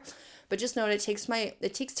bit more. But just note it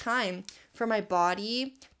takes time for my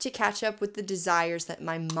body to catch up with the desires that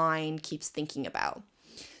my mind keeps thinking about.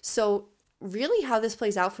 So really how this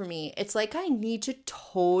plays out for me, it's like I need to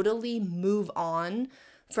totally move on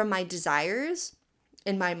from my desires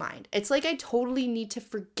in my mind. It's like I totally need to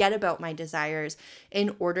forget about my desires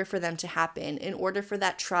in order for them to happen, in order for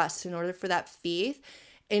that trust, in order for that faith,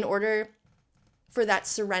 in order for that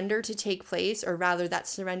surrender to take place, or rather that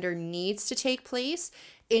surrender needs to take place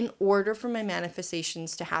in order for my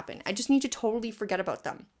manifestations to happen. I just need to totally forget about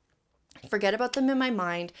them. Forget about them in my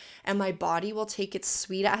mind, and my body will take its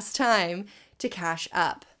sweet ass time to cash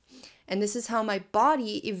up. And this is how my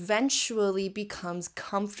body eventually becomes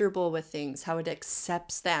comfortable with things, how it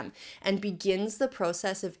accepts them, and begins the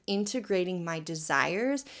process of integrating my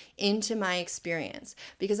desires into my experience.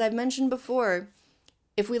 Because I've mentioned before,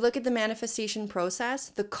 if we look at the manifestation process,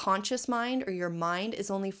 the conscious mind or your mind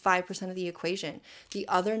is only 5% of the equation. The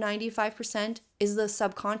other 95% is the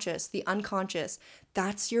subconscious, the unconscious.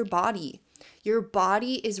 That's your body. Your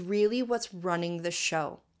body is really what's running the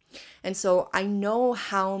show. And so I know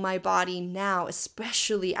how my body now,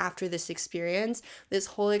 especially after this experience, this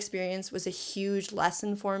whole experience was a huge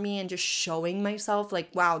lesson for me, and just showing myself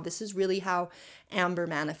like, wow, this is really how Amber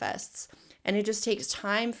manifests. And it just takes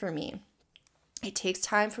time for me. It takes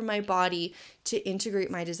time for my body to integrate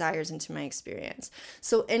my desires into my experience.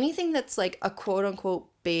 So anything that's like a quote unquote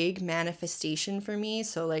big manifestation for me,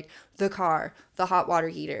 so like the car, the hot water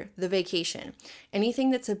heater, the vacation, anything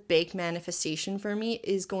that's a big manifestation for me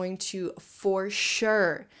is going to for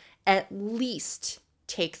sure at least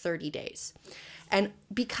take 30 days. And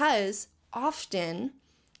because often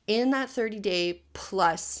in that 30-day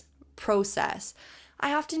plus process,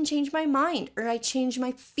 I often change my mind, or I change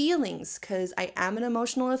my feelings, because I am an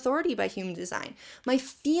emotional authority by human design. My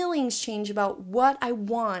feelings change about what I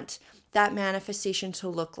want that manifestation to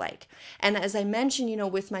look like. And as I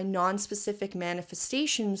mentioned, with my non-specific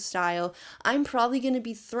manifestation style, I'm probably going to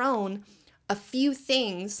be thrown a few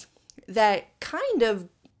things that kind of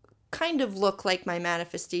look like my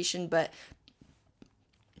manifestation, but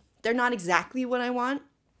they're not exactly what I want.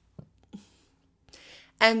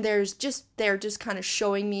 And they're just kind of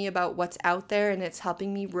showing me about what's out there, and it's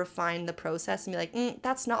helping me refine the process and be like,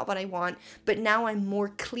 that's not what I want, but now I'm more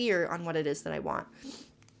clear on what it is that I want.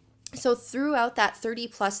 So throughout that 30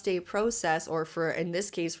 plus day process, or for, in this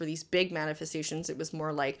case, for these big manifestations, it was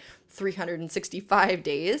more like 365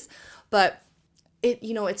 days. But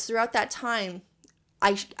it's throughout that time,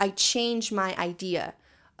 I changed my idea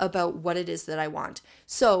about what it is that I want.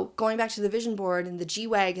 So going back to the vision board and the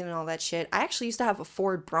G-Wagon and all that shit, I actually used to have a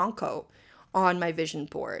Ford Bronco on my vision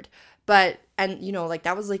board. Like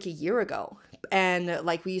that was like a year ago. And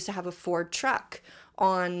like we used to have a Ford truck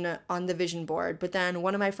on the vision board. But then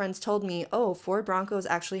one of my friends told me, oh, Ford Broncos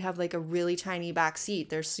actually have like a really tiny back seat.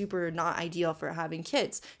 They're super not ideal for having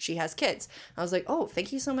kids. She has kids. I was like, oh,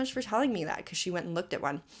 thank you so much for telling me that, because she went and looked at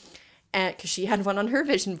one. And because she had one on her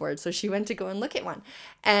vision board, so she went to go and look at one.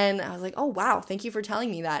 And I was like, oh, wow, thank you for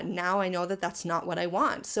telling me that. Now I know that that's not what I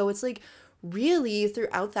want. So it's like, really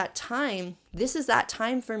throughout that time, this is that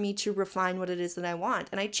time for me to refine what it is that I want.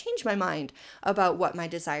 And I change my mind about what my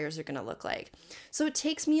desires are going to look like. So it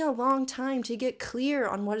takes me a long time to get clear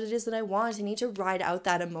on what it is that I want. I need to ride out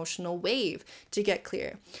that emotional wave to get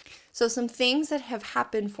clear. So some things that have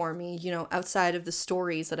happened for me, outside of the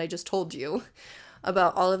stories that I just told you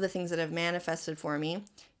about all of the things that have manifested for me,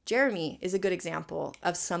 Jeremy is a good example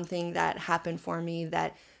of something that happened for me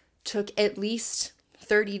that took at least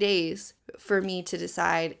 30 days for me to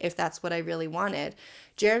decide if that's what I really wanted.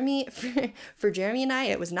 For Jeremy and I,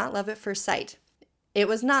 it was not love at first sight. It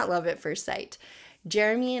was not love at first sight.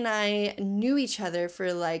 Jeremy and I knew each other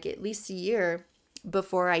for like at least a year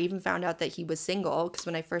before I even found out that he was single, because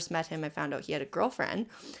when I first met him, I found out he had a girlfriend.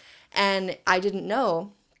 And I didn't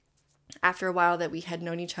know after a while that we had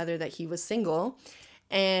known each other that he was single.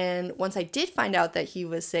 And once I did find out that he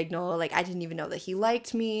was single, like I didn't even know that he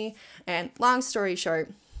liked me. And long story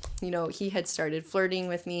short, he had started flirting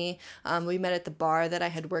with me. We met at the bar that I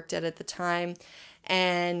had worked at the time.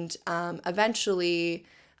 And eventually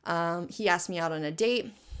he asked me out on a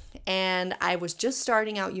date. And I was just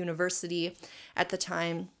starting out university at the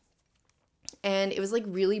time. And it was like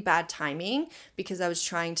really bad timing because I was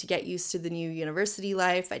trying to get used to the new university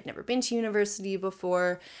life. I'd never been to university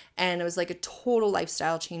before, and it was like a total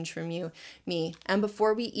lifestyle change for me. And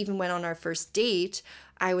before we even went on our first date,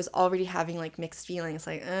 I was already having like mixed feelings,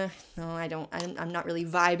 like, no, I'm not really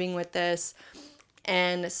vibing with this.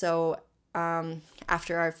 And so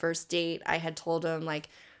after our first date, I had told him like,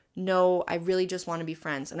 no, I really just want to be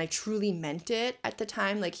friends. And I truly meant it at the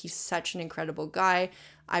time. Like, he's such an incredible guy.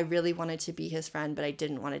 I really wanted to be his friend, but I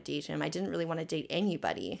didn't want to date him. I didn't really want to date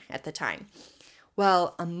anybody at the time.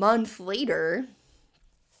 Well, a month later,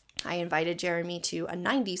 I invited Jeremy to a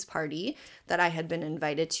 90s party that I had been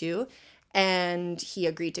invited to, and he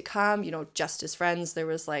agreed to come, just as friends. There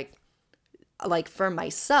was like for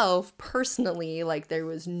myself personally, like there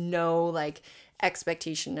was no like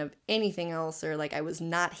expectation of anything else, or like I was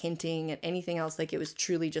not hinting at anything else. Like it was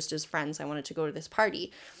truly just as friends. I wanted to go to this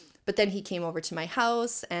party. But then he came over to my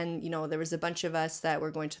house, and there was a bunch of us that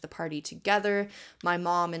were going to the party together. My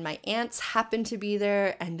mom and my aunts happened to be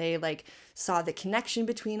there, and they like saw the connection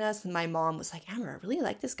between us. And my mom was like, Amber, I really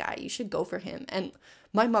like this guy. You should go for him. And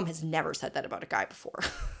my mom has never said that about a guy before.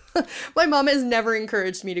 My mom has never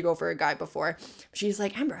encouraged me to go for a guy before. She's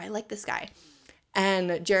like, Amber, I like this guy.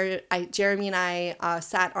 And Jeremy and I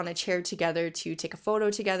sat on a chair together to take a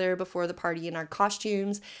photo together before the party in our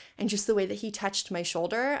costumes. And just the way that he touched my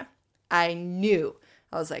shoulder, I knew.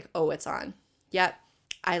 I was like, oh, it's on. Yep,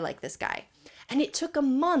 I like this guy. And it took a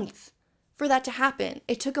month for that to happen.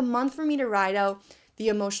 It took a month for me to ride out the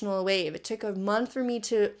emotional wave. It took a month for me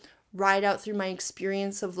to ride out through my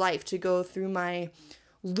experience of life, to go through my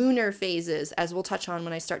lunar phases, as we'll touch on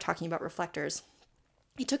when I start talking about reflectors.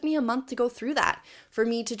 It took me a month to go through that, for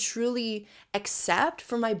me to truly accept,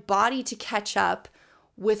 for my body to catch up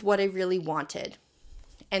with what I really wanted.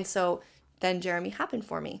 And so then Jeremy happened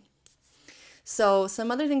for me. So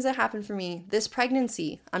some other things that happened for me, this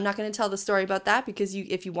pregnancy, I'm not going to tell the story about that, because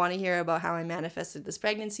if you want to hear about how I manifested this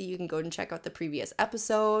pregnancy, you can go and check out the previous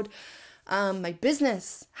episode. My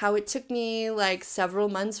business, how it took me like several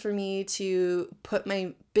months for me to put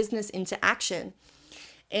my business into action.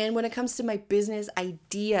 And when it comes to my business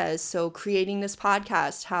ideas, so creating this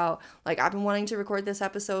podcast, how like I've been wanting to record this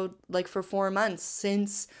episode like for 4 months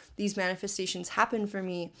since these manifestations happened for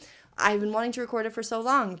me. I've been wanting to record it for so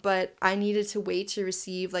long, but I needed to wait to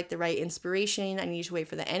receive like the right inspiration. I needed to wait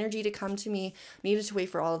for the energy to come to me. I needed to wait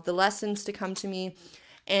for all of the lessons to come to me.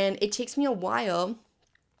 And it takes me a while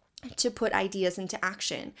to put ideas into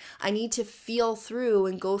action. I need to feel through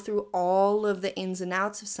and go through all of the ins and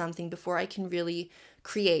outs of something before I can really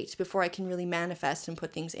create, before I can really manifest and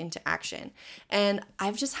put things into action. And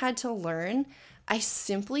I've just had to learn, I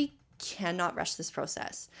simply cannot rush this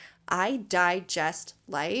process. I digest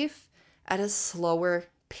life at a slower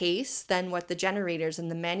pace than what the generators and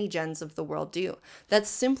the many gens of the world do. That's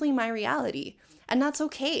simply my reality. And that's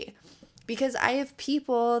okay, because I have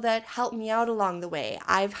people that help me out along the way.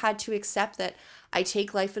 I've had to accept that I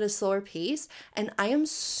take life at a slower pace, and I am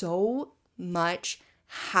so much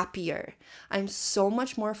happier. I'm so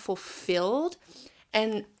much more fulfilled,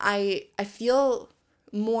 and I feel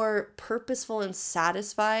more purposeful and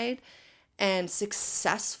satisfied and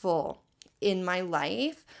successful in my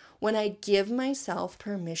life when I give myself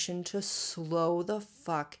permission to slow the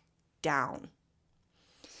fuck down.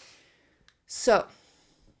 So,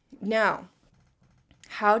 now,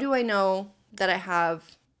 how do I know that I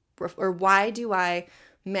have, or why do I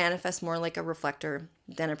manifest more like a reflector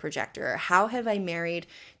than a projector? Or how have I married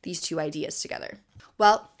these two ideas together?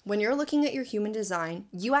 Well, when you're looking at your human design,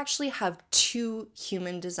 you actually have two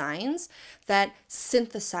human designs that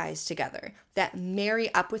synthesize together, that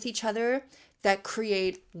marry up with each other, that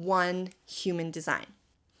create one human design.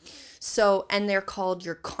 So, and they're called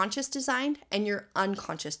your conscious design and your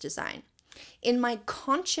unconscious design. In my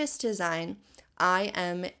conscious design, I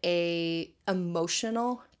am a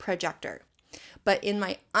emotional projector. But in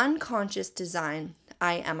my unconscious design,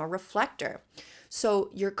 I am a reflector. So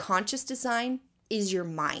your conscious design is your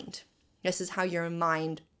mind. This is how your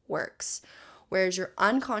mind works. Whereas your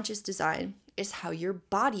unconscious design is how your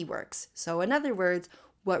body works. So in other words,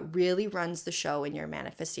 what really runs the show in your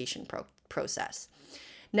manifestation process.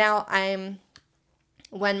 Now,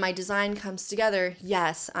 when my design comes together,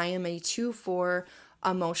 yes, I am a 2/4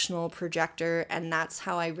 emotional projector, and that's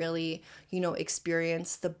how I really,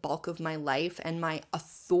 experience the bulk of my life, and my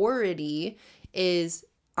authority is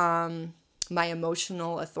my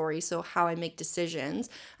emotional authority. So how I make decisions,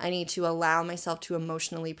 I need to allow myself to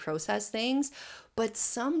emotionally process things. But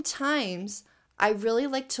sometimes I really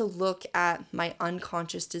like to look at my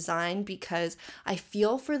unconscious design, because I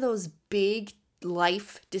feel for those big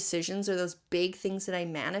life decisions or those big things that I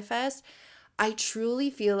manifest, I truly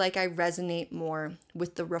feel like I resonate more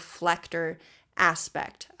with the reflector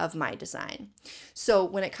aspect of my design. So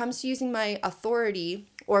when it comes to using my authority,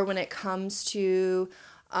 or when it comes to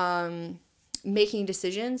making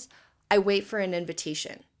decisions, I wait for an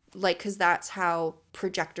invitation, because that's how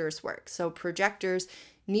projectors work. So projectors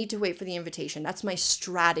need to wait for the invitation. That's my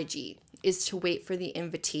strategy, is to wait for the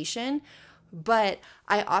invitation. But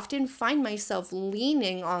I often find myself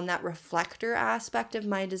leaning on that reflector aspect of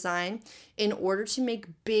my design in order to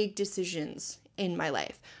make big decisions in my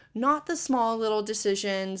life. Not the small little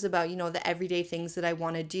decisions about, the everyday things that I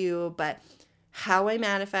want to do, but how I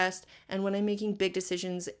manifest. And when I'm making big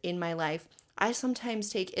decisions in my life, I sometimes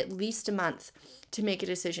take at least a month to make a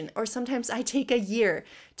decision, or sometimes I take a year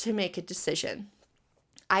to make a decision.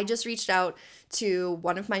 I just reached out to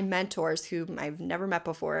one of my mentors, whom I've never met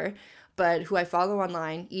before, but who I follow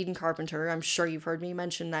online, Eden Carpenter. I'm sure you've heard me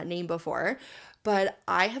mention that name before, but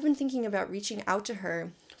I have been thinking about reaching out to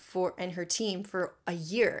her and her team for a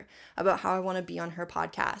year about how I want to be on her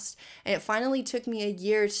podcast. And it finally took me a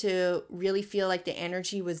year to really feel like the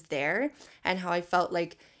energy was there, and how I felt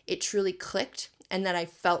like it truly clicked, and that I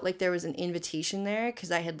felt like there was an invitation there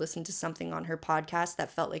because I had listened to something on her podcast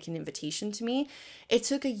that felt like an invitation to me. It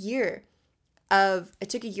took a year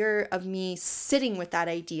of me sitting with that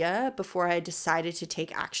idea before I decided to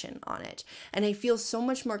take action on it. And I feel so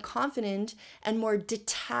much more confident and more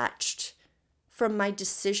detached from my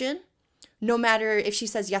decision, no matter if she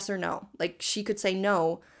says yes or no. Like, she could say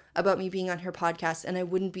no about me being on her podcast and I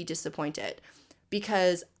wouldn't be disappointed,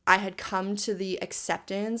 because I had come to the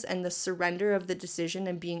acceptance and the surrender of the decision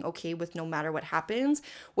and being okay with no matter what happens.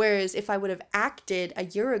 Whereas if I would have acted a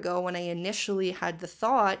year ago when I initially had the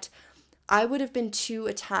thought, I would have been too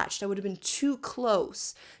attached. I would have been too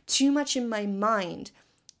close, too much in my mind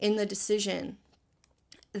in the decision,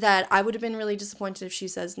 that I would have been really disappointed if she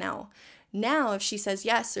says no. Now, if she says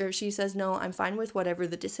yes, or if she says no, I'm fine with whatever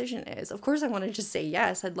the decision is. Of course, I want to just say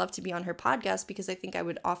yes. I'd love to be on her podcast because I think I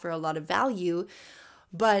would offer a lot of value,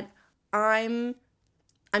 but I'm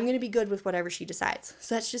going to be good with whatever she decides.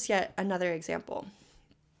 So that's just yet another example.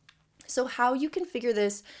 So how you can figure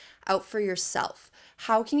this out for yourself.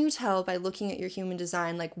 How can you tell by looking at your human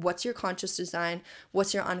design, like, what's your conscious design,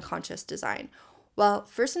 what's your unconscious design? Well,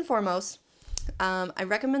 first and foremost, I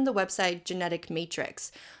recommend the website Genetic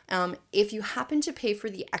Matrix. If you happen to pay for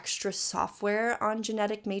the extra software on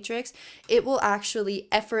Genetic Matrix, it will actually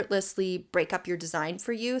effortlessly break up your design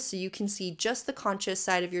for you so you can see just the conscious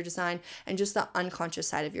side of your design and just the unconscious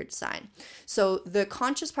side of your design. So the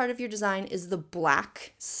conscious part of your design is the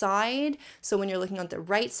black side. So when you're looking on the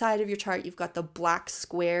right side of your chart, you've got the black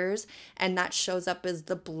squares, and that shows up as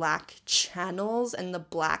the black channels and the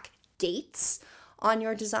black dates on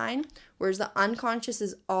your design, whereas the unconscious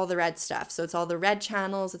is all the red stuff. So it's all the red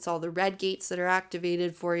channels, it's all the red gates that are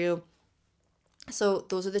activated for you. So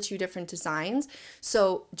those are the two different designs.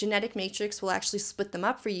 So Genetic Matrix will actually split them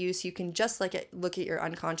up for you so you can just look at your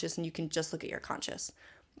unconscious and you can just look at your conscious.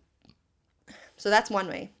 So that's one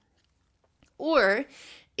way. Or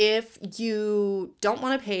if you don't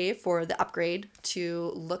want to pay for the upgrade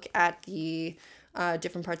to look at the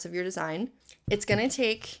different parts of your design, it's going to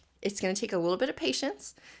take a little bit of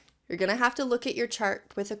patience. You're going to have to look at your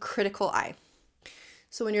chart with a critical eye.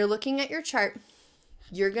 So when you're looking at your chart,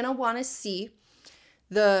 you're going to want to see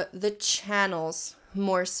the channels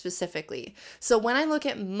more specifically. So when I look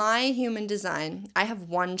at my human design, I have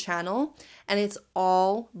one channel and it's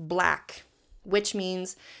all black, which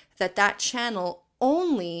means that channel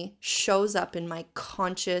only shows up in my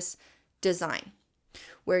conscious design.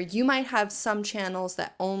 Where you might have some channels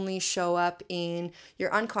that only show up in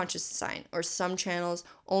your unconscious design, or some channels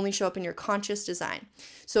only show up in your conscious design.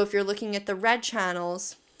 So if you're looking at the red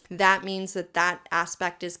channels, that means that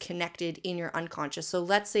aspect is connected in your unconscious. So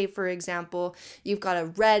let's say, for example, you've got a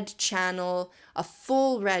red channel, a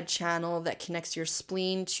full red channel that connects your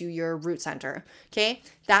spleen to your root center. Okay,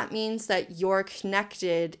 that means that you're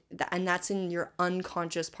connected, and that's in your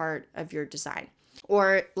unconscious part of your design.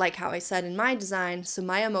 Or like how I said in my design, so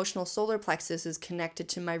my emotional solar plexus is connected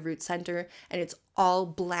to my root center and it's all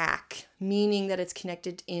black, meaning that it's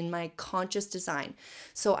connected in my conscious design.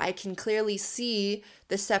 So I can clearly see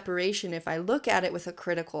the separation if I look at it with a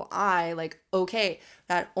critical eye, like, okay,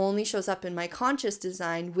 that only shows up in my conscious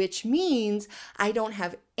design, which means I don't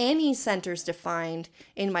have any centers defined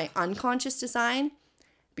in my unconscious design,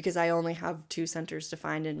 because I only have 2 centers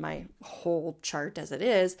defined in my whole chart as it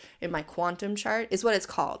is. In my quantum chart is what it's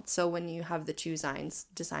called. So when you have the 2 designs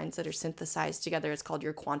that are synthesized together, it's called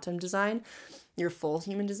your quantum design, your full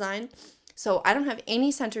human design. So I don't have any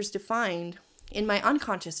centers defined in my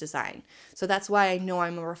unconscious design. So that's why I know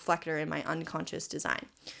I'm a reflector in my unconscious design.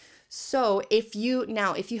 So if you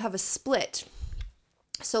have a split,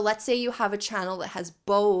 so let's say you have a channel that has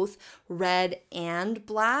both red and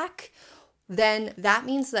black, then that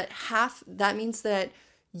means that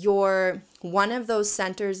your one of those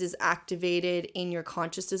centers is activated in your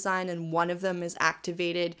conscious design and one of them is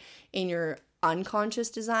activated in your unconscious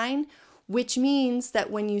design, which means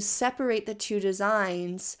that when you separate the 2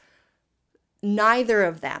 designs, neither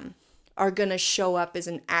of them are going to show up as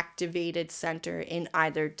an activated center in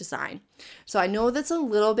either design. So I know that's a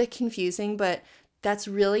little bit confusing, but that's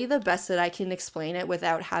really the best that I can explain it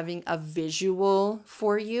without having a visual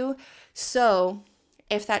for you. So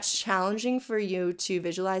if that's challenging for you to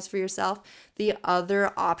visualize for yourself, the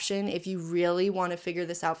other option, if you really want to figure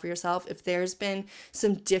this out for yourself, if there's been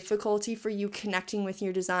some difficulty for you connecting with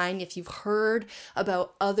your design, if you've heard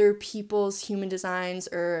about other people's human designs,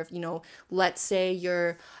 or let's say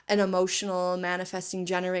you're an emotional manifesting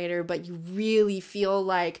generator, but you really feel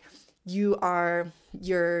like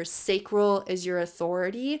your sacral is your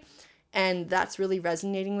authority and that's really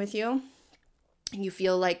resonating with you, and you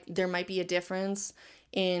feel like there might be a difference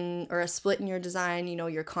or a split in your design,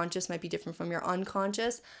 your conscious might be different from your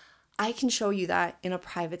unconscious, I can show you that in a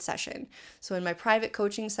private session. So in my private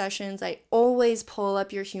coaching sessions, I always pull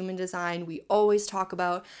up your human design. We always talk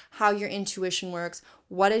about how your intuition works.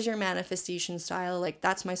 What is your manifestation style? Like,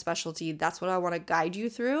 that's my specialty. That's what I want to guide you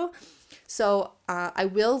through. So I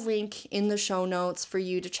will link in the show notes for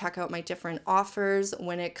you to check out my different offers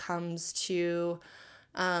when it comes to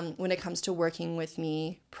working with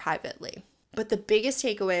me privately. But the biggest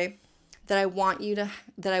takeaway that I want you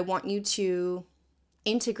to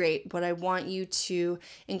integrate, what I want you to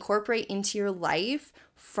incorporate into your life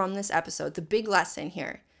from this episode, the big lesson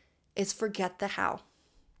here is forget the how.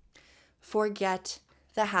 Forget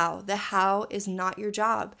the how. The how is not your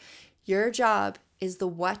job. Your job is the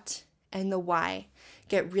what and the why.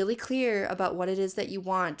 Get really clear about what it is that you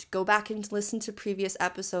want. Go back and listen to previous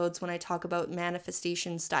episodes when I talk about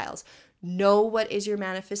manifestation styles. Know what is your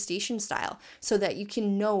manifestation style so that you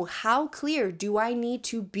can know how clear do I need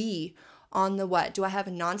to be on the what. Do I have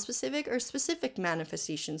a non-specific or specific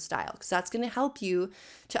manifestation style? Because that's going to help you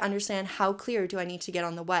to understand how clear do I need to get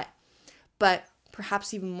on the what. But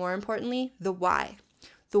perhaps even more importantly, the why.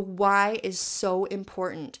 The why is so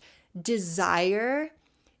important. Desire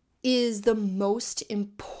is the most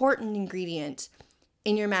important ingredient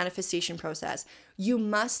in your manifestation process. You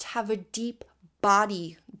must have a deep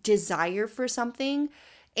body desire for something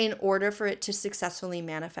in order for it to successfully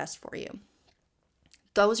manifest for you.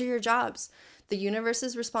 Those are your jobs. The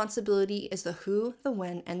universe's responsibility is the who, the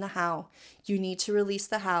when, and the how. You need to release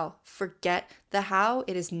the how. Forget the how.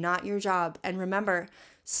 It is not your job. And remember,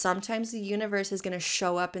 sometimes the universe is going to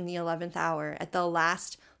show up in the 11th hour at the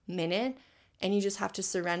last minute, and you just have to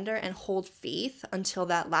surrender and hold faith until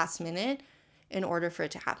that last minute in order for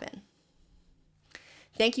it to happen.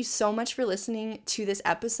 Thank you so much for listening to this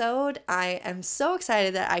episode. I am so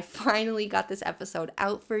excited that I finally got this episode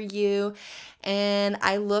out for you, and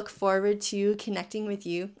I look forward to connecting with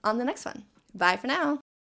you on the next one. Bye for now.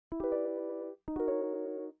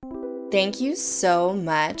 Thank you so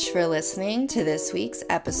much for listening to this week's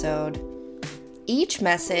episode. Each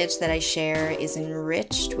message that I share is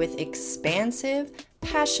enriched with expansive,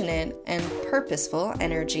 passionate, and purposeful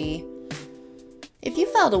energy. If you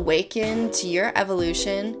felt awakened to your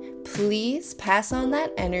evolution, please pass on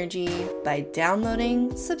that energy by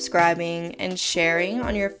downloading, subscribing, and sharing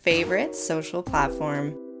on your favorite social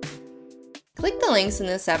platform. Click the links in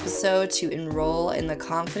this episode to enroll in the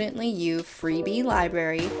Confidently You freebie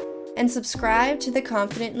library and subscribe to the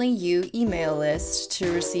Confidently You email list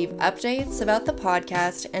to receive updates about the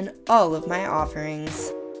podcast and all of my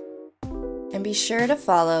offerings. And be sure to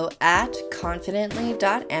follow at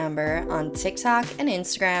confidently.amber on TikTok and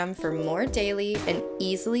Instagram for more daily and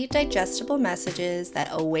easily digestible messages that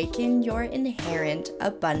awaken your inherent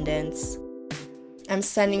abundance. I'm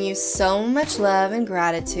sending you so much love and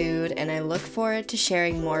gratitude, and I look forward to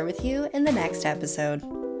sharing more with you in the next episode.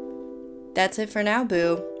 That's it for now,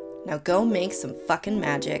 boo. Now go make some fucking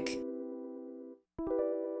magic.